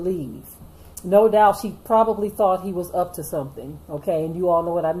want him to leave. No doubt she probably thought he was up to something, okay? And you all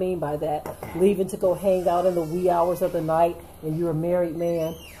know what I mean by that. Leaving to go hang out in the wee hours of the night, and you're a married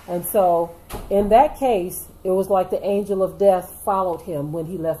man. And so in that case, it was like the angel of death followed him when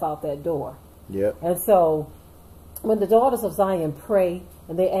he left out that door. Yep. And so when the daughters of Zion pray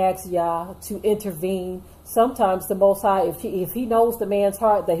and they ask Yah to intervene, sometimes the Most High, if he knows the man's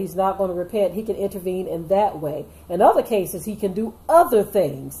heart that he's not going to repent, he can intervene in that way. In other cases, he can do other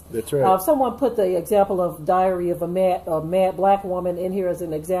things. That's right. Someone put the example of Diary of a Mad Black Woman in here as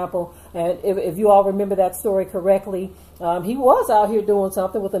an example. And if you all remember that story correctly, he was out here doing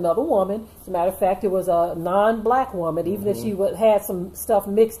something with another woman. As a matter of fact, it was a non-black woman. Even if she had some stuff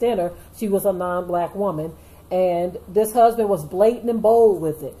mixed in her, she was a non-black woman. And this husband was blatant and bold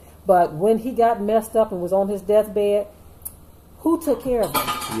with it. But when he got messed up and was on his deathbed, who took care of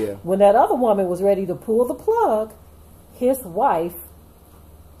him? Yeah. When that other woman was ready to pull the plug, his wife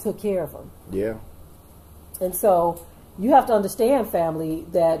took care of him. Yeah. And so you have to understand, family,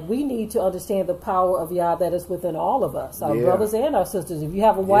 that we need to understand the power of Yah that is within all of us, our brothers and our sisters. If you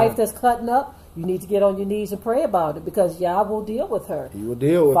have a wife that's cutting up, you need to get on your knees and pray about it, because Yah will deal with her. He will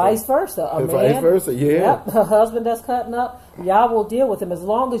deal with Vice versa. Vice versa, yeah. Yep, a husband that's cutting up, Yah will deal with him. As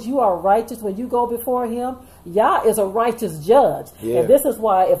long as you are righteous when you go before him, Yah is a righteous judge. Yeah. And this is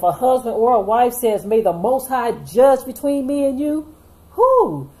why if a husband or a wife says, may the Most High judge between me and you,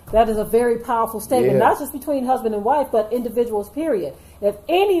 that is a very powerful statement, not just between husband and wife, but individuals, period. If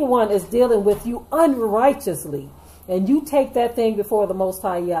anyone is dealing with you unrighteously, and you take that thing before the Most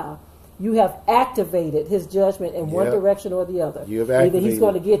High Yah, you have activated his judgment in one direction or the other. Either he's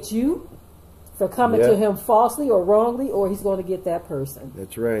going to get you for coming to him falsely or wrongly, or he's going to get that person.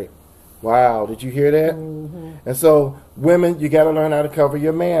 That's right. Wow, did you hear that? And so, women, you got to learn how to cover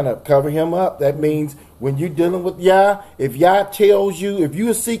your man up. Cover him up. That means when you're dealing with Yah, if Yah tells you, if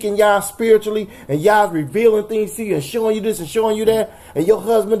you're seeking Yah spiritually, and Yah's revealing things to you and showing you this and showing you that, and your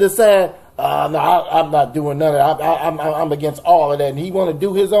husband decide, no, I'm not doing none of that. I'm against all of that, and he want to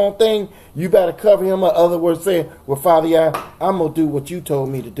do his own thing, you better cover him up. Other words, saying, well, Father Yah, I'm going to do what you told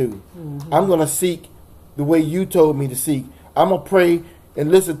me to do. I'm going to seek the way you told me to seek. I'm going to pray and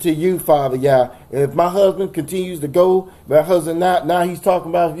listen to you, Father Yah. And if my husband continues to go, my husband now he's talking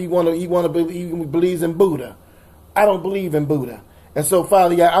about he believes in Buddha. I don't believe in Buddha. And so,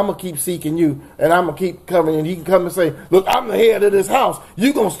 Father Yah, I'm going to keep seeking you, and I'm going to keep covering, and he can come and say, look, I'm the head of this house.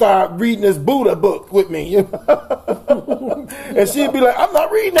 You're going to start reading this Buddha book with me. And she'd be like, I'm not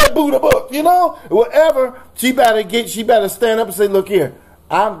reading that Buddha book, whatever. She better stand up and say, look here,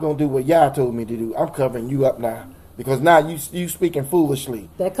 I'm going to do what Yah told me to do. I'm covering you up now. Because now you speaking foolishly.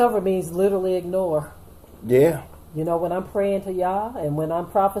 That cover means literally ignore. Yeah. When I'm praying to Yah and when I'm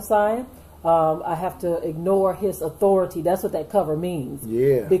prophesying, I have to ignore his authority. That's what that cover means.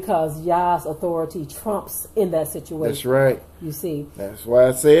 Yeah. Because Yah's authority trumps in that situation. That's right. You see. That's why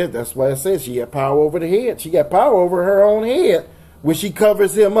I said she got power over the head. She got power over her own head. When she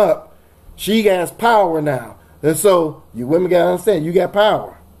covers him up, she has power now. And so you women got to understand, you got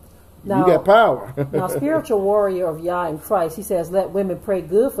power. Now, you got power. Now, spiritual warrior of Yah in Christ, he says, let women pray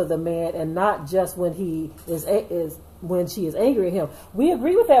good for the man and not just when when she is angry at him. We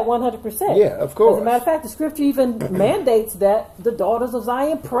agree with that 100%. Yeah, of course. As a matter of fact, the scripture even mandates that the daughters of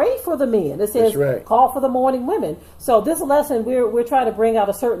Zion pray for the men. It says, call for the mourning women. So this lesson, we're trying to bring out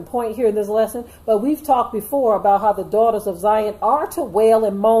a certain point here in this lesson, but we've talked before about how the daughters of Zion are to wail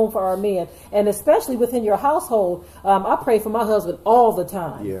and moan for our men. And especially within your household, I pray for my husband all the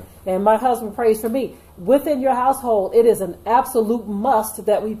time. Yeah. And my husband prays for me. Within your household, it is an absolute must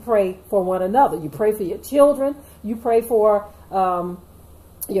that we pray for one another. You pray for your children. You pray for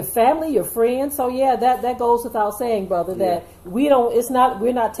your family, your friends. So yeah, that goes without saying, brother, that we're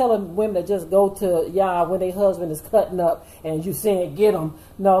not telling women to just go to Yah when their husband is cutting up and you saying, get them.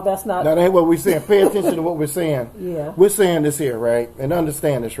 No, that's not. No, that ain't what we're saying. Pay attention to what we're saying. Yeah. We're saying this here, right? And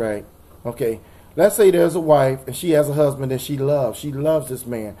understand this, right? Okay. Let's say there's a wife and she has a husband that she loves. She loves this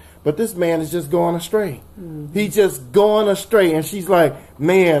man. But this man is just going astray. He's just going astray. And she's like,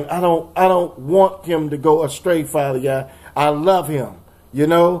 man, I don't want him to go astray, Father Yah. I love him,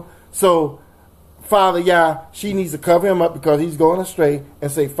 So, Father Yah, she needs to cover him up because he's going astray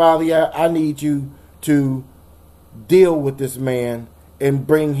and say, Father Yah, I need you to deal with this man and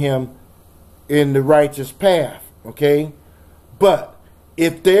bring him in the righteous path, okay? But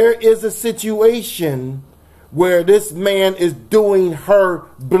if there is a situation where this man is doing her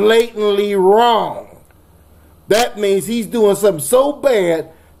blatantly wrong, that means he's doing something so bad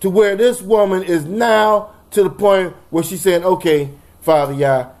to where this woman is now to the point where she's saying, okay, Father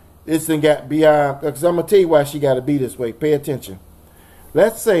Yah, It's got beyond, because I'm going to tell you why she got to be this way. Pay attention.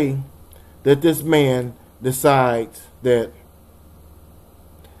 Let's say that this man decides that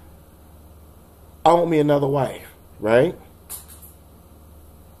I want me another wife, right?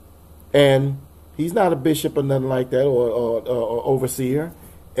 And he's not a bishop or nothing like that, or overseer.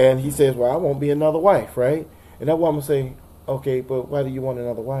 And he says, well, I won't be another wife, right? And that woman say, okay, but why do you want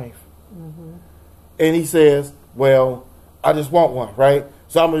another wife? Mm-hmm. And he says, well, I just want one, right?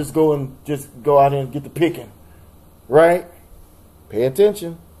 So I'm going to just go out and get the picking, right? Pay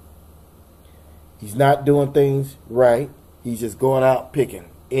attention. He's not doing things right. He's just going out picking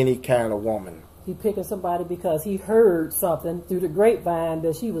any kind of woman. He picking somebody because he heard something through the grapevine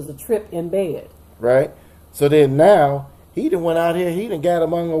that she was a trip in bed. Right? So then now, he done went out here, he done got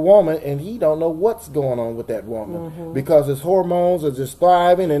among a woman, and he don't know what's going on with that woman. Mm-hmm. Because his hormones are just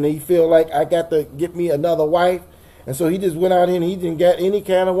thriving, and he feel like, I got to get me another wife. And so he just went out here and he didn't get any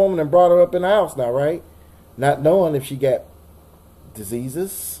kind of woman and brought her up in the house now, right? Not knowing if she got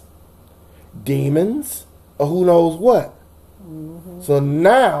diseases, demons, or who knows what. Mm-hmm. So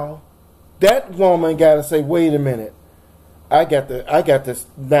now that woman got to say, wait a minute, I got this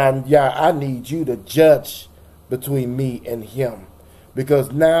now. Yeah, I need you to judge between me and him,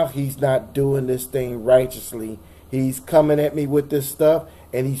 because now he's not doing this thing righteously. He's coming at me with this stuff,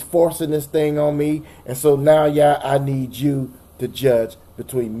 and he's forcing this thing on me. And so now, I need you to judge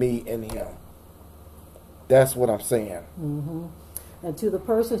between me and him. That's what I'm saying. Mm-hmm. And to the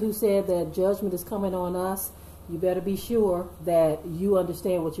person who said that judgment is coming on us, you better be sure that you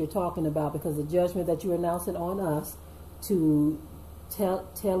understand what you're talking about, because the judgment that you're announcing on us to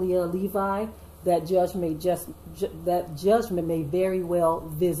Telia Levi, that judgment may very well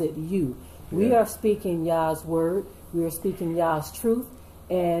visit you. Yeah. We are speaking Yah's word. We are speaking Yah's truth.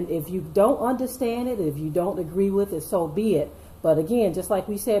 And if you don't understand it, if you don't agree with it, so be it. But again, just like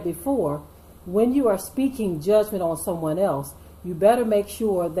we said before, when you are speaking judgment on someone else, you better make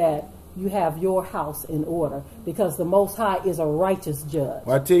sure that you have your house in order, because the Most High is a righteous judge.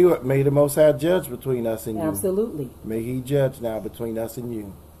 Well, I tell you what, may the Most High judge between us and you. Absolutely. May he judge now between us and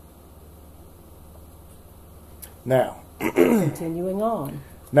you. Now, continuing on.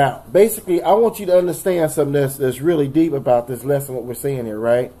 Now, basically, I want you to understand something that's really deep about this lesson, what we're saying here,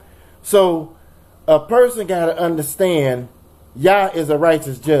 right? So, a person got to understand Yah is a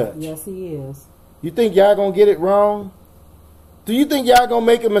righteous judge. Yes, he is. You think Yah going to get it wrong? Do you think Yah going to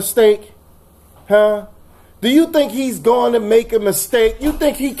make a mistake? Huh? Do you think he's going to make a mistake? You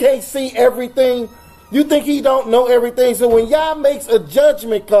think he can't see everything? You think he don't know everything? So when Yah makes a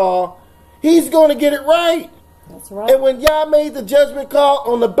judgment call, he's going to get it right. That's right. And when Yah made the judgment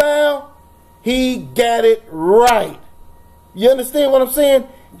call on the bow, he got it right. You understand what I'm saying?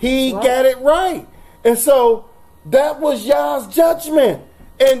 He got it right. And so that was Yah's judgment.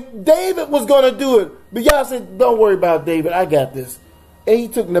 And David was going to do it. But Yah said, don't worry about David. I got this. And he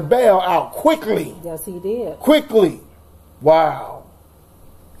took Nabal out quickly. Yes, he did. Quickly. Wow.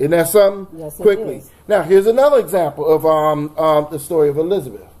 Isn't that something? Yes, it quickly. is. Now, here's another example of the story of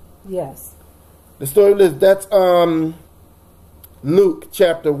Elizabeth. Yes. The story of Elizabeth, that's Luke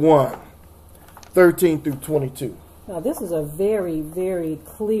chapter 1, 13 through 22. Now, this is a very, very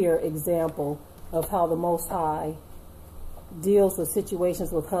clear example of how the Most High deals with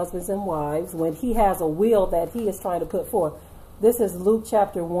situations with husbands and wives when he has a will that he is trying to put forth. This is Luke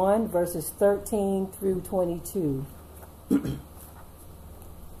chapter 1, verses 13 through 22.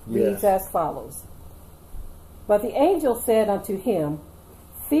 Reads as follows. But the angel said unto him,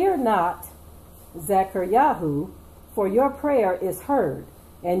 Fear not, Zachariahu, for your prayer is heard,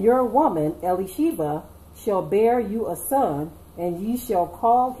 and your woman Elisheva shall bear you a son, and ye shall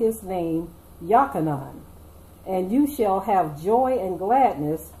call his name Yachanan. And you shall have joy and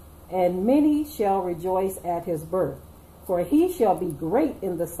gladness, and many shall rejoice at his birth. For he shall be great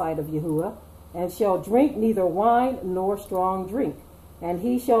in the sight of Yahuwah, and shall drink neither wine nor strong drink. And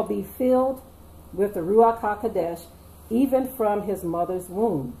he shall be filled with the Ruach HaKodesh, even from his mother's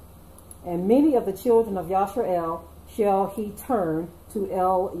womb. And many of the children of Yashrael shall he turn to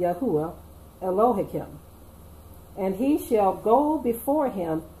El Yahuwah Elohim. And he shall go before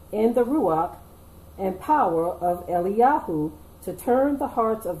him in the Ruach and power of Eliyahu, to turn the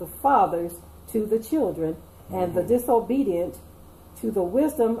hearts of the fathers to the children, and the disobedient to the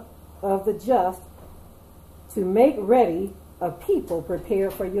wisdom of the just, to make ready a people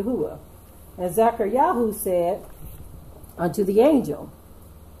prepared for Yahuwah. And Zachariahu said unto the angel,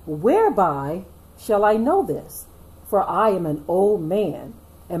 Whereby shall I know this? For I am an old man,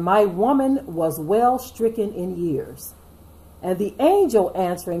 and my woman was well stricken in years. And the angel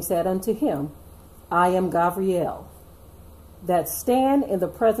answering said unto him, I am Gabriel, that stand in the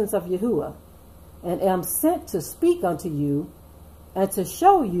presence of Yahuwah, and am sent to speak unto you, and to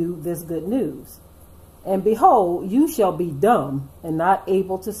show you this good news. And behold, you shall be dumb, and not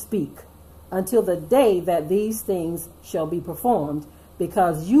able to speak, until the day that these things shall be performed,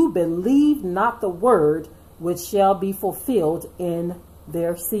 because you believe not the word which shall be fulfilled in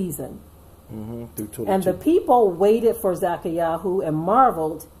their season. And the people waited for Zacchaeus and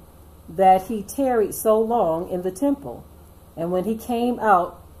marveled that he tarried so long in the temple. And when he came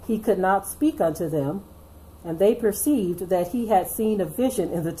out, he could not speak unto them. And they perceived that he had seen a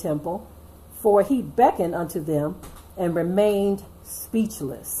vision in the temple, for he beckoned unto them and remained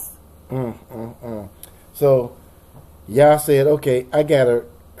speechless. So Yah said, okay, I gotta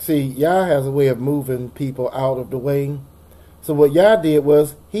see, Yah has a way of moving people out of the way. So what Yah did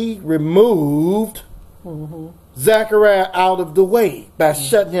was he removed Zachariah out of the way by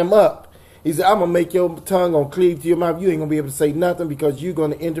shutting him up. He said, I'm going to make your tongue on cleave to your mouth. You ain't going to be able to say nothing because you're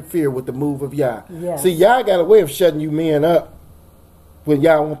going to interfere with the move of Yah. Yes. See, Yah got a way of shutting you men up when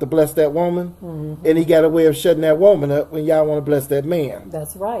Yah want to bless that woman. And he got a way of shutting that woman up when Yah want to bless that man.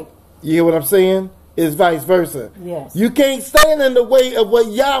 That's right. You hear what I'm saying? It's vice versa. Yes. You can't stand in the way of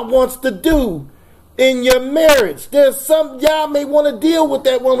what Yah wants to do in your marriage. There's some, Yah may want to deal with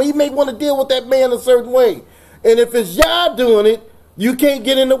that woman. He may want to deal with that man a certain way. And if it's Yah doing it, you can't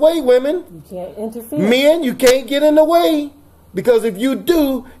get in the way, women. You can't interfere. Men, you can't get in the way. Because if you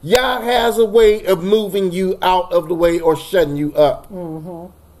do, Yah has a way of moving you out of the way or shutting you up.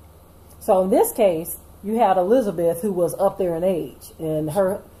 So in this case, you had Elizabeth, who was up there in age. And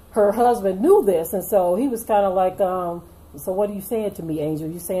her husband knew this. And so he was kind of like, so what are you saying to me, angel?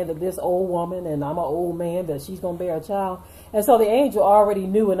 You saying that this old woman, and I'm an old man, that she's going to bear a child? And so the angel already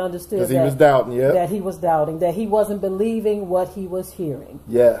knew and understood he was doubting, that he was doubting, that he wasn't believing what he was hearing.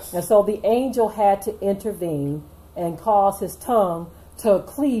 Yes. And so the angel had to intervene and cause his tongue to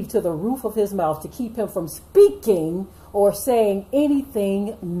cleave to the roof of his mouth to keep him from speaking or saying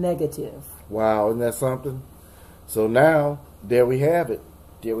anything negative. Wow, isn't that something? So now, there we have it.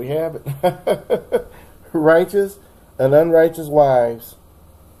 There we have it. Righteous and unrighteous wives.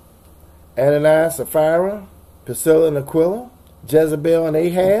 Ananias, Sapphira, Priscilla and Aquila, Jezebel and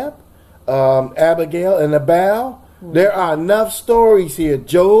Ahab, Abigail and Nabal. There are enough stories here.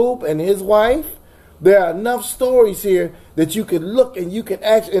 Job and his wife. There are enough stories here that you could look and you can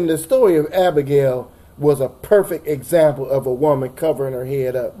actually, and the story of Abigail was a perfect example of a woman covering her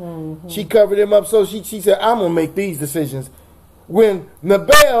head up. She covered him up, so she said, I'm going to make these decisions. When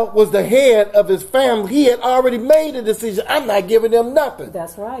Nabal was the head of his family, he had already made a decision. I'm not giving them nothing.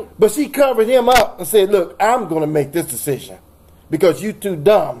 That's right. But she covered him up and said, look, I'm going to make this decision because you too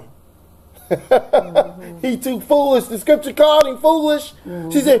dumb. He too foolish. The scripture called him foolish.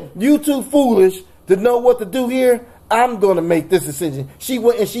 She said, you too foolish to know what to do here. I'm going to make this decision. She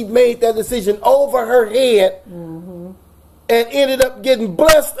went and she made that decision over her head and ended up getting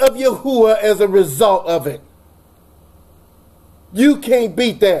blessed of Yahuwah as a result of it. You can't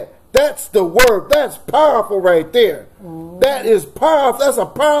beat that. That's the word. That's powerful right there. That is powerful. That's a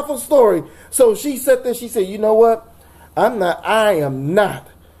powerful story. So she sat there. She said, you know what? I am not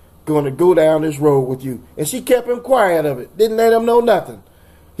going to go down this road with you. And she kept him quiet of it. Didn't let him know nothing.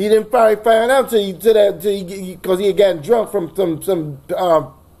 He didn't probably find out because he had gotten drunk from some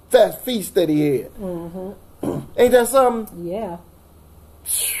fast feast that he had. Ain't that something? Yeah.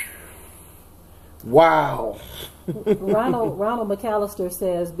 Wow. Ronald McAllister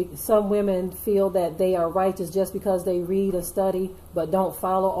says some women feel that they are righteous just because they read and study but don't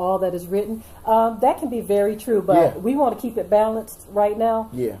follow all that is written. That can be very true, but we want to keep it balanced right now.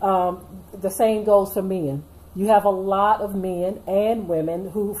 The same goes for men. You have a lot of men and women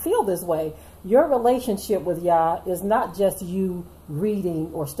who feel this way. Your relationship with Yah is not just you reading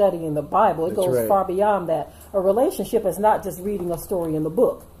or studying the Bible. It goes far beyond that. A relationship is not just reading a story in the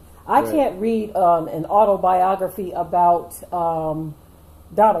book. I can't read an autobiography about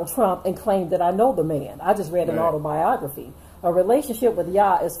Donald Trump and claim that I know the man. I just read an autobiography. A relationship with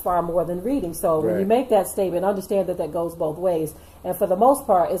Yah is far more than reading. So when you make that statement, understand that that goes both ways. And for the most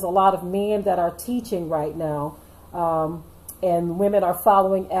part, it's a lot of men that are teaching right now, and women are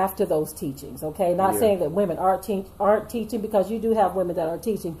following after those teachings. Okay, not saying that women aren't teaching, because you do have women that are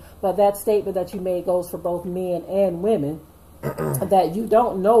teaching, but that statement that you made goes for both men and women. That you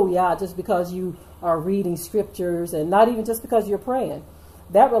don't know Yah just because you are reading scriptures, and not even just because you're praying.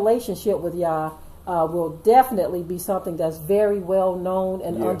 That relationship with Yah will definitely be something that's very well known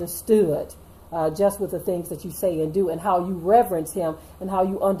and understood, just with the things that you say and do, and how you reverence him, and how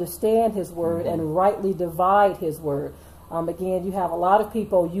you understand his word and rightly divide his word. Again, you have a lot of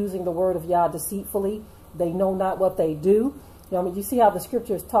people using the word of Yah deceitfully. They know not what they do. I mean, you see how the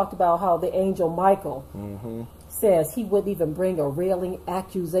scriptures talked about how the angel Michael says he wouldn't even bring a railing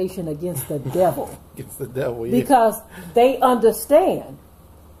accusation against the devil. Against the devil, yeah. Because they understand.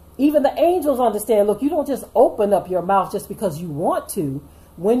 Even the angels understand, look, you don't just open up your mouth just because you want to.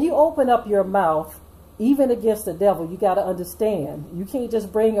 When you open up your mouth, even against the devil, you got to understand. You can't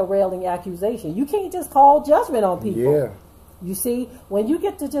just bring a railing accusation. You can't just call judgment on people. Yeah. You see, when you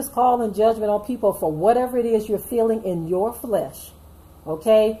get to just calling judgment on people for whatever it is you're feeling in your flesh,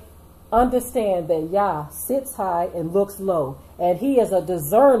 okay, understand that Yah sits high and looks low. And he is a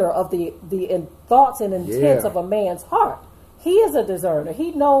discerner of the thoughts and intents of a man's heart. He is a discerner.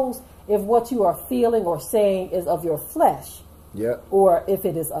 He knows if what you are feeling or saying is of your flesh or if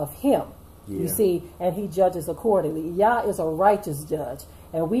it is of him. You see, and he judges accordingly. Yah is a righteous judge.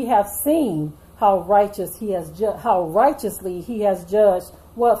 And we have seen how righteously he has judged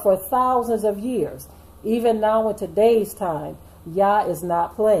what for thousands of years. Even now in today's time, Yah is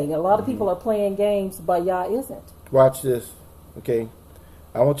not playing. A lot of people are playing games, but Yah isn't. Watch this, okay?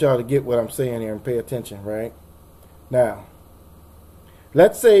 I want y'all to get what I'm saying here and pay attention, right? Now,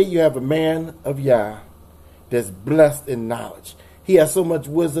 let's say you have a man of Yah that's blessed in knowledge. He has so much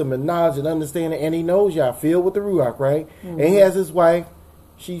wisdom and knowledge and understanding, and he knows Yah, filled with the Ruach, right? And he has his wife,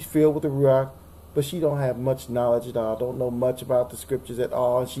 she's filled with the Ruach, but she don't have much knowledge at all, don't know much about the scriptures at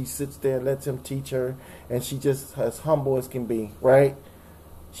all, and she sits there and lets him teach her, and she just as humble as can be, right?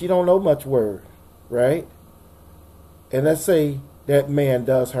 She don't know much word, right? And let's say that man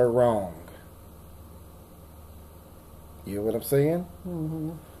does her wrong. You hear what I'm saying?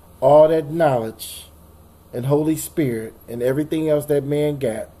 All that knowledge and Holy Spirit and everything else that man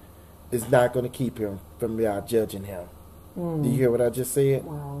got is not going to keep him from y'all judging him. Do you hear what I just said?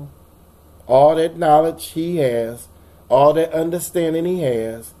 Wow. All that knowledge he has, all that understanding he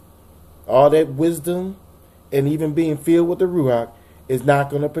has, all that wisdom, and even being filled with the Ruach is not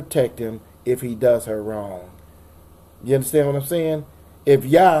going to protect him if he does her wrong. You understand what I'm saying? If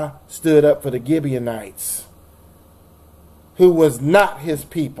Yah stood up for the Gibeonites, who was not his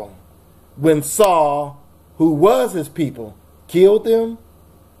people, when Saul, who was his people, killed them,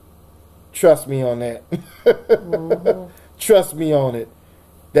 trust me on that. Trust me on it.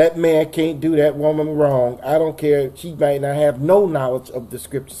 That man can't do that woman wrong. I don't care. She might not have no knowledge of the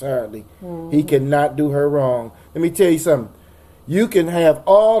scriptures hardly. He cannot do her wrong. Let me tell you something. You can have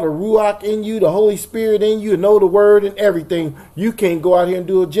all the Ruach in you, the Holy Spirit in you, and know the word and everything. You can't go out here and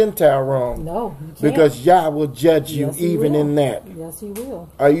do a Gentile wrong. No, you can't. Because Yah will judge you even in that. Yes, he will.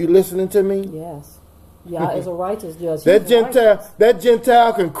 Are you listening to me? Yes. Yah is a righteous judge. That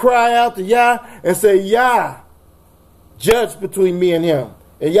Gentile can cry out to Yah and say, Yah, judge between me and him.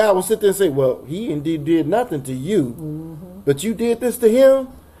 And Yah will sit there and say, well, he indeed did nothing to you, but you did this to him?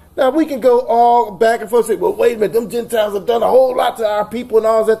 Now, we can go all back and forth and say, well, wait a minute, them Gentiles have done a whole lot to our people and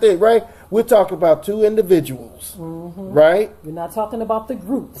all that thing, right? We're talking about two individuals, right? You're not talking about the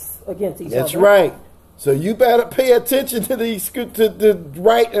groups against each other. That's right. So you better pay attention to the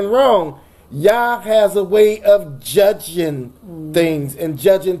right and wrong. Yah has a way of judging things and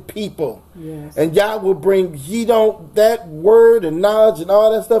judging people. Yes. And Yah will bring, that word and knowledge and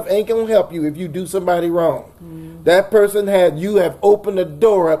all that stuff ain't going to help you if you do somebody wrong. That person you have opened the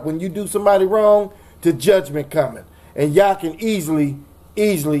door up when you do somebody wrong to judgment coming. And Yah can easily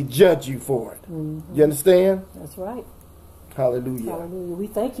judge you for it. You understand? That's right. Hallelujah. Hallelujah. We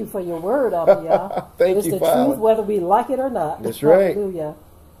thank you for your word, Abba Yah. Thank you, It's the Father. truth whether we like it or not. That's right. Hallelujah.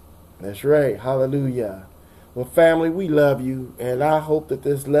 That's right. Hallelujah. Well, family, we love you, and I hope that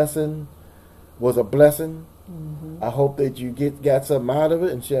this lesson was a blessing. I hope that you got something out of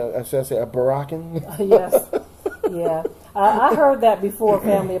it, and shall I say a barakin? Yes. Yeah. I heard that before,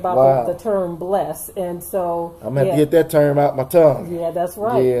 family, about the term bless, and so I'm going to get that term out my tongue. Yeah, that's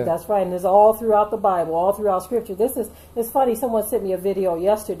right. Yeah. That's right. And it's all throughout the Bible, all throughout Scripture. It's funny. Someone sent me a video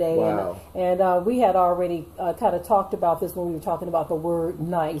yesterday, and we had already kind of talked about this when we were talking about the word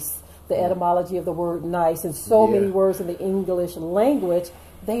nice. The etymology of the word nice, and so many words in the English language,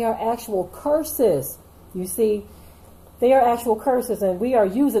 they are actual curses. You see, they are actual curses, and we are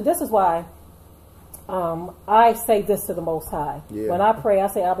using, this is why I say this to the Most High. When I pray, I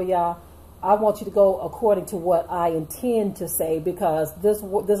say, Abba Yah, I want you to go according to what I intend to say, because this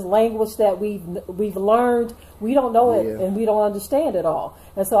language that we've learned, we don't know it and we don't understand it all.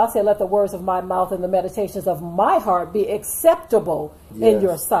 And so I say, let the words of my mouth and the meditations of my heart be acceptable in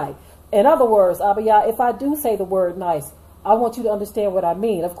your sight. In other words, Abba Yah, if I do say the word nice, I want you to understand what I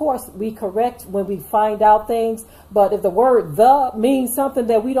mean. Of course, we correct when we find out things, but if the word the means something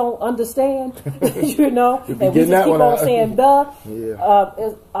that we don't understand, you know, and we just keep on saying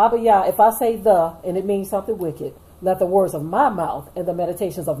the, Abba Yah, if I say the and it means something wicked, let the words of my mouth and the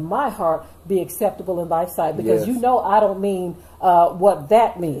meditations of my heart be acceptable in thy sight. Because you know I don't mean what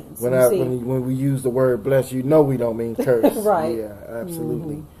that means. When we use the word bless, you know we don't mean curse. Right. Yeah,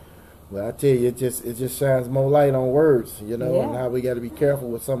 absolutely. Well, I tell you, it just shines more light on words, you know, and how we got to be careful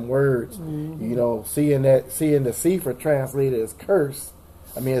with some words. You know, seeing the Sapphira translated as curse,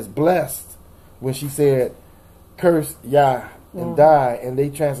 I mean, it's blessed. When she said curse Yah and die, and they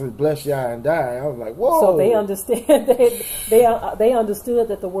translated bless Yah and die, I was like, whoa. So they understand. they understood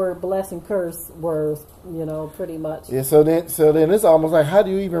that the word bless and curse were, you know, pretty much. Yeah. So then it's almost like, how do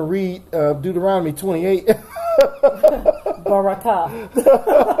you even read Deuteronomy 28? Barakah.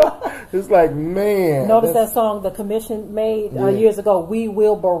 It's like, man. Notice that song the Commission made years ago, We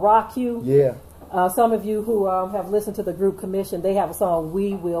Will Barak You. Yeah. Some of you who have listened to the group Commission, they have a song,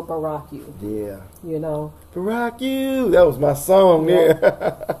 We Will Barak You. Yeah. You know. Barak you. That was my song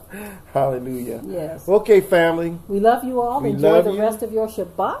there. Hallelujah. Yes. Okay, family. We love you all. Enjoy the rest of your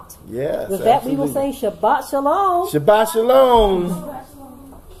Shabbat. Yes. With that, we will say Shabbat Shalom. Shabbat Shalom.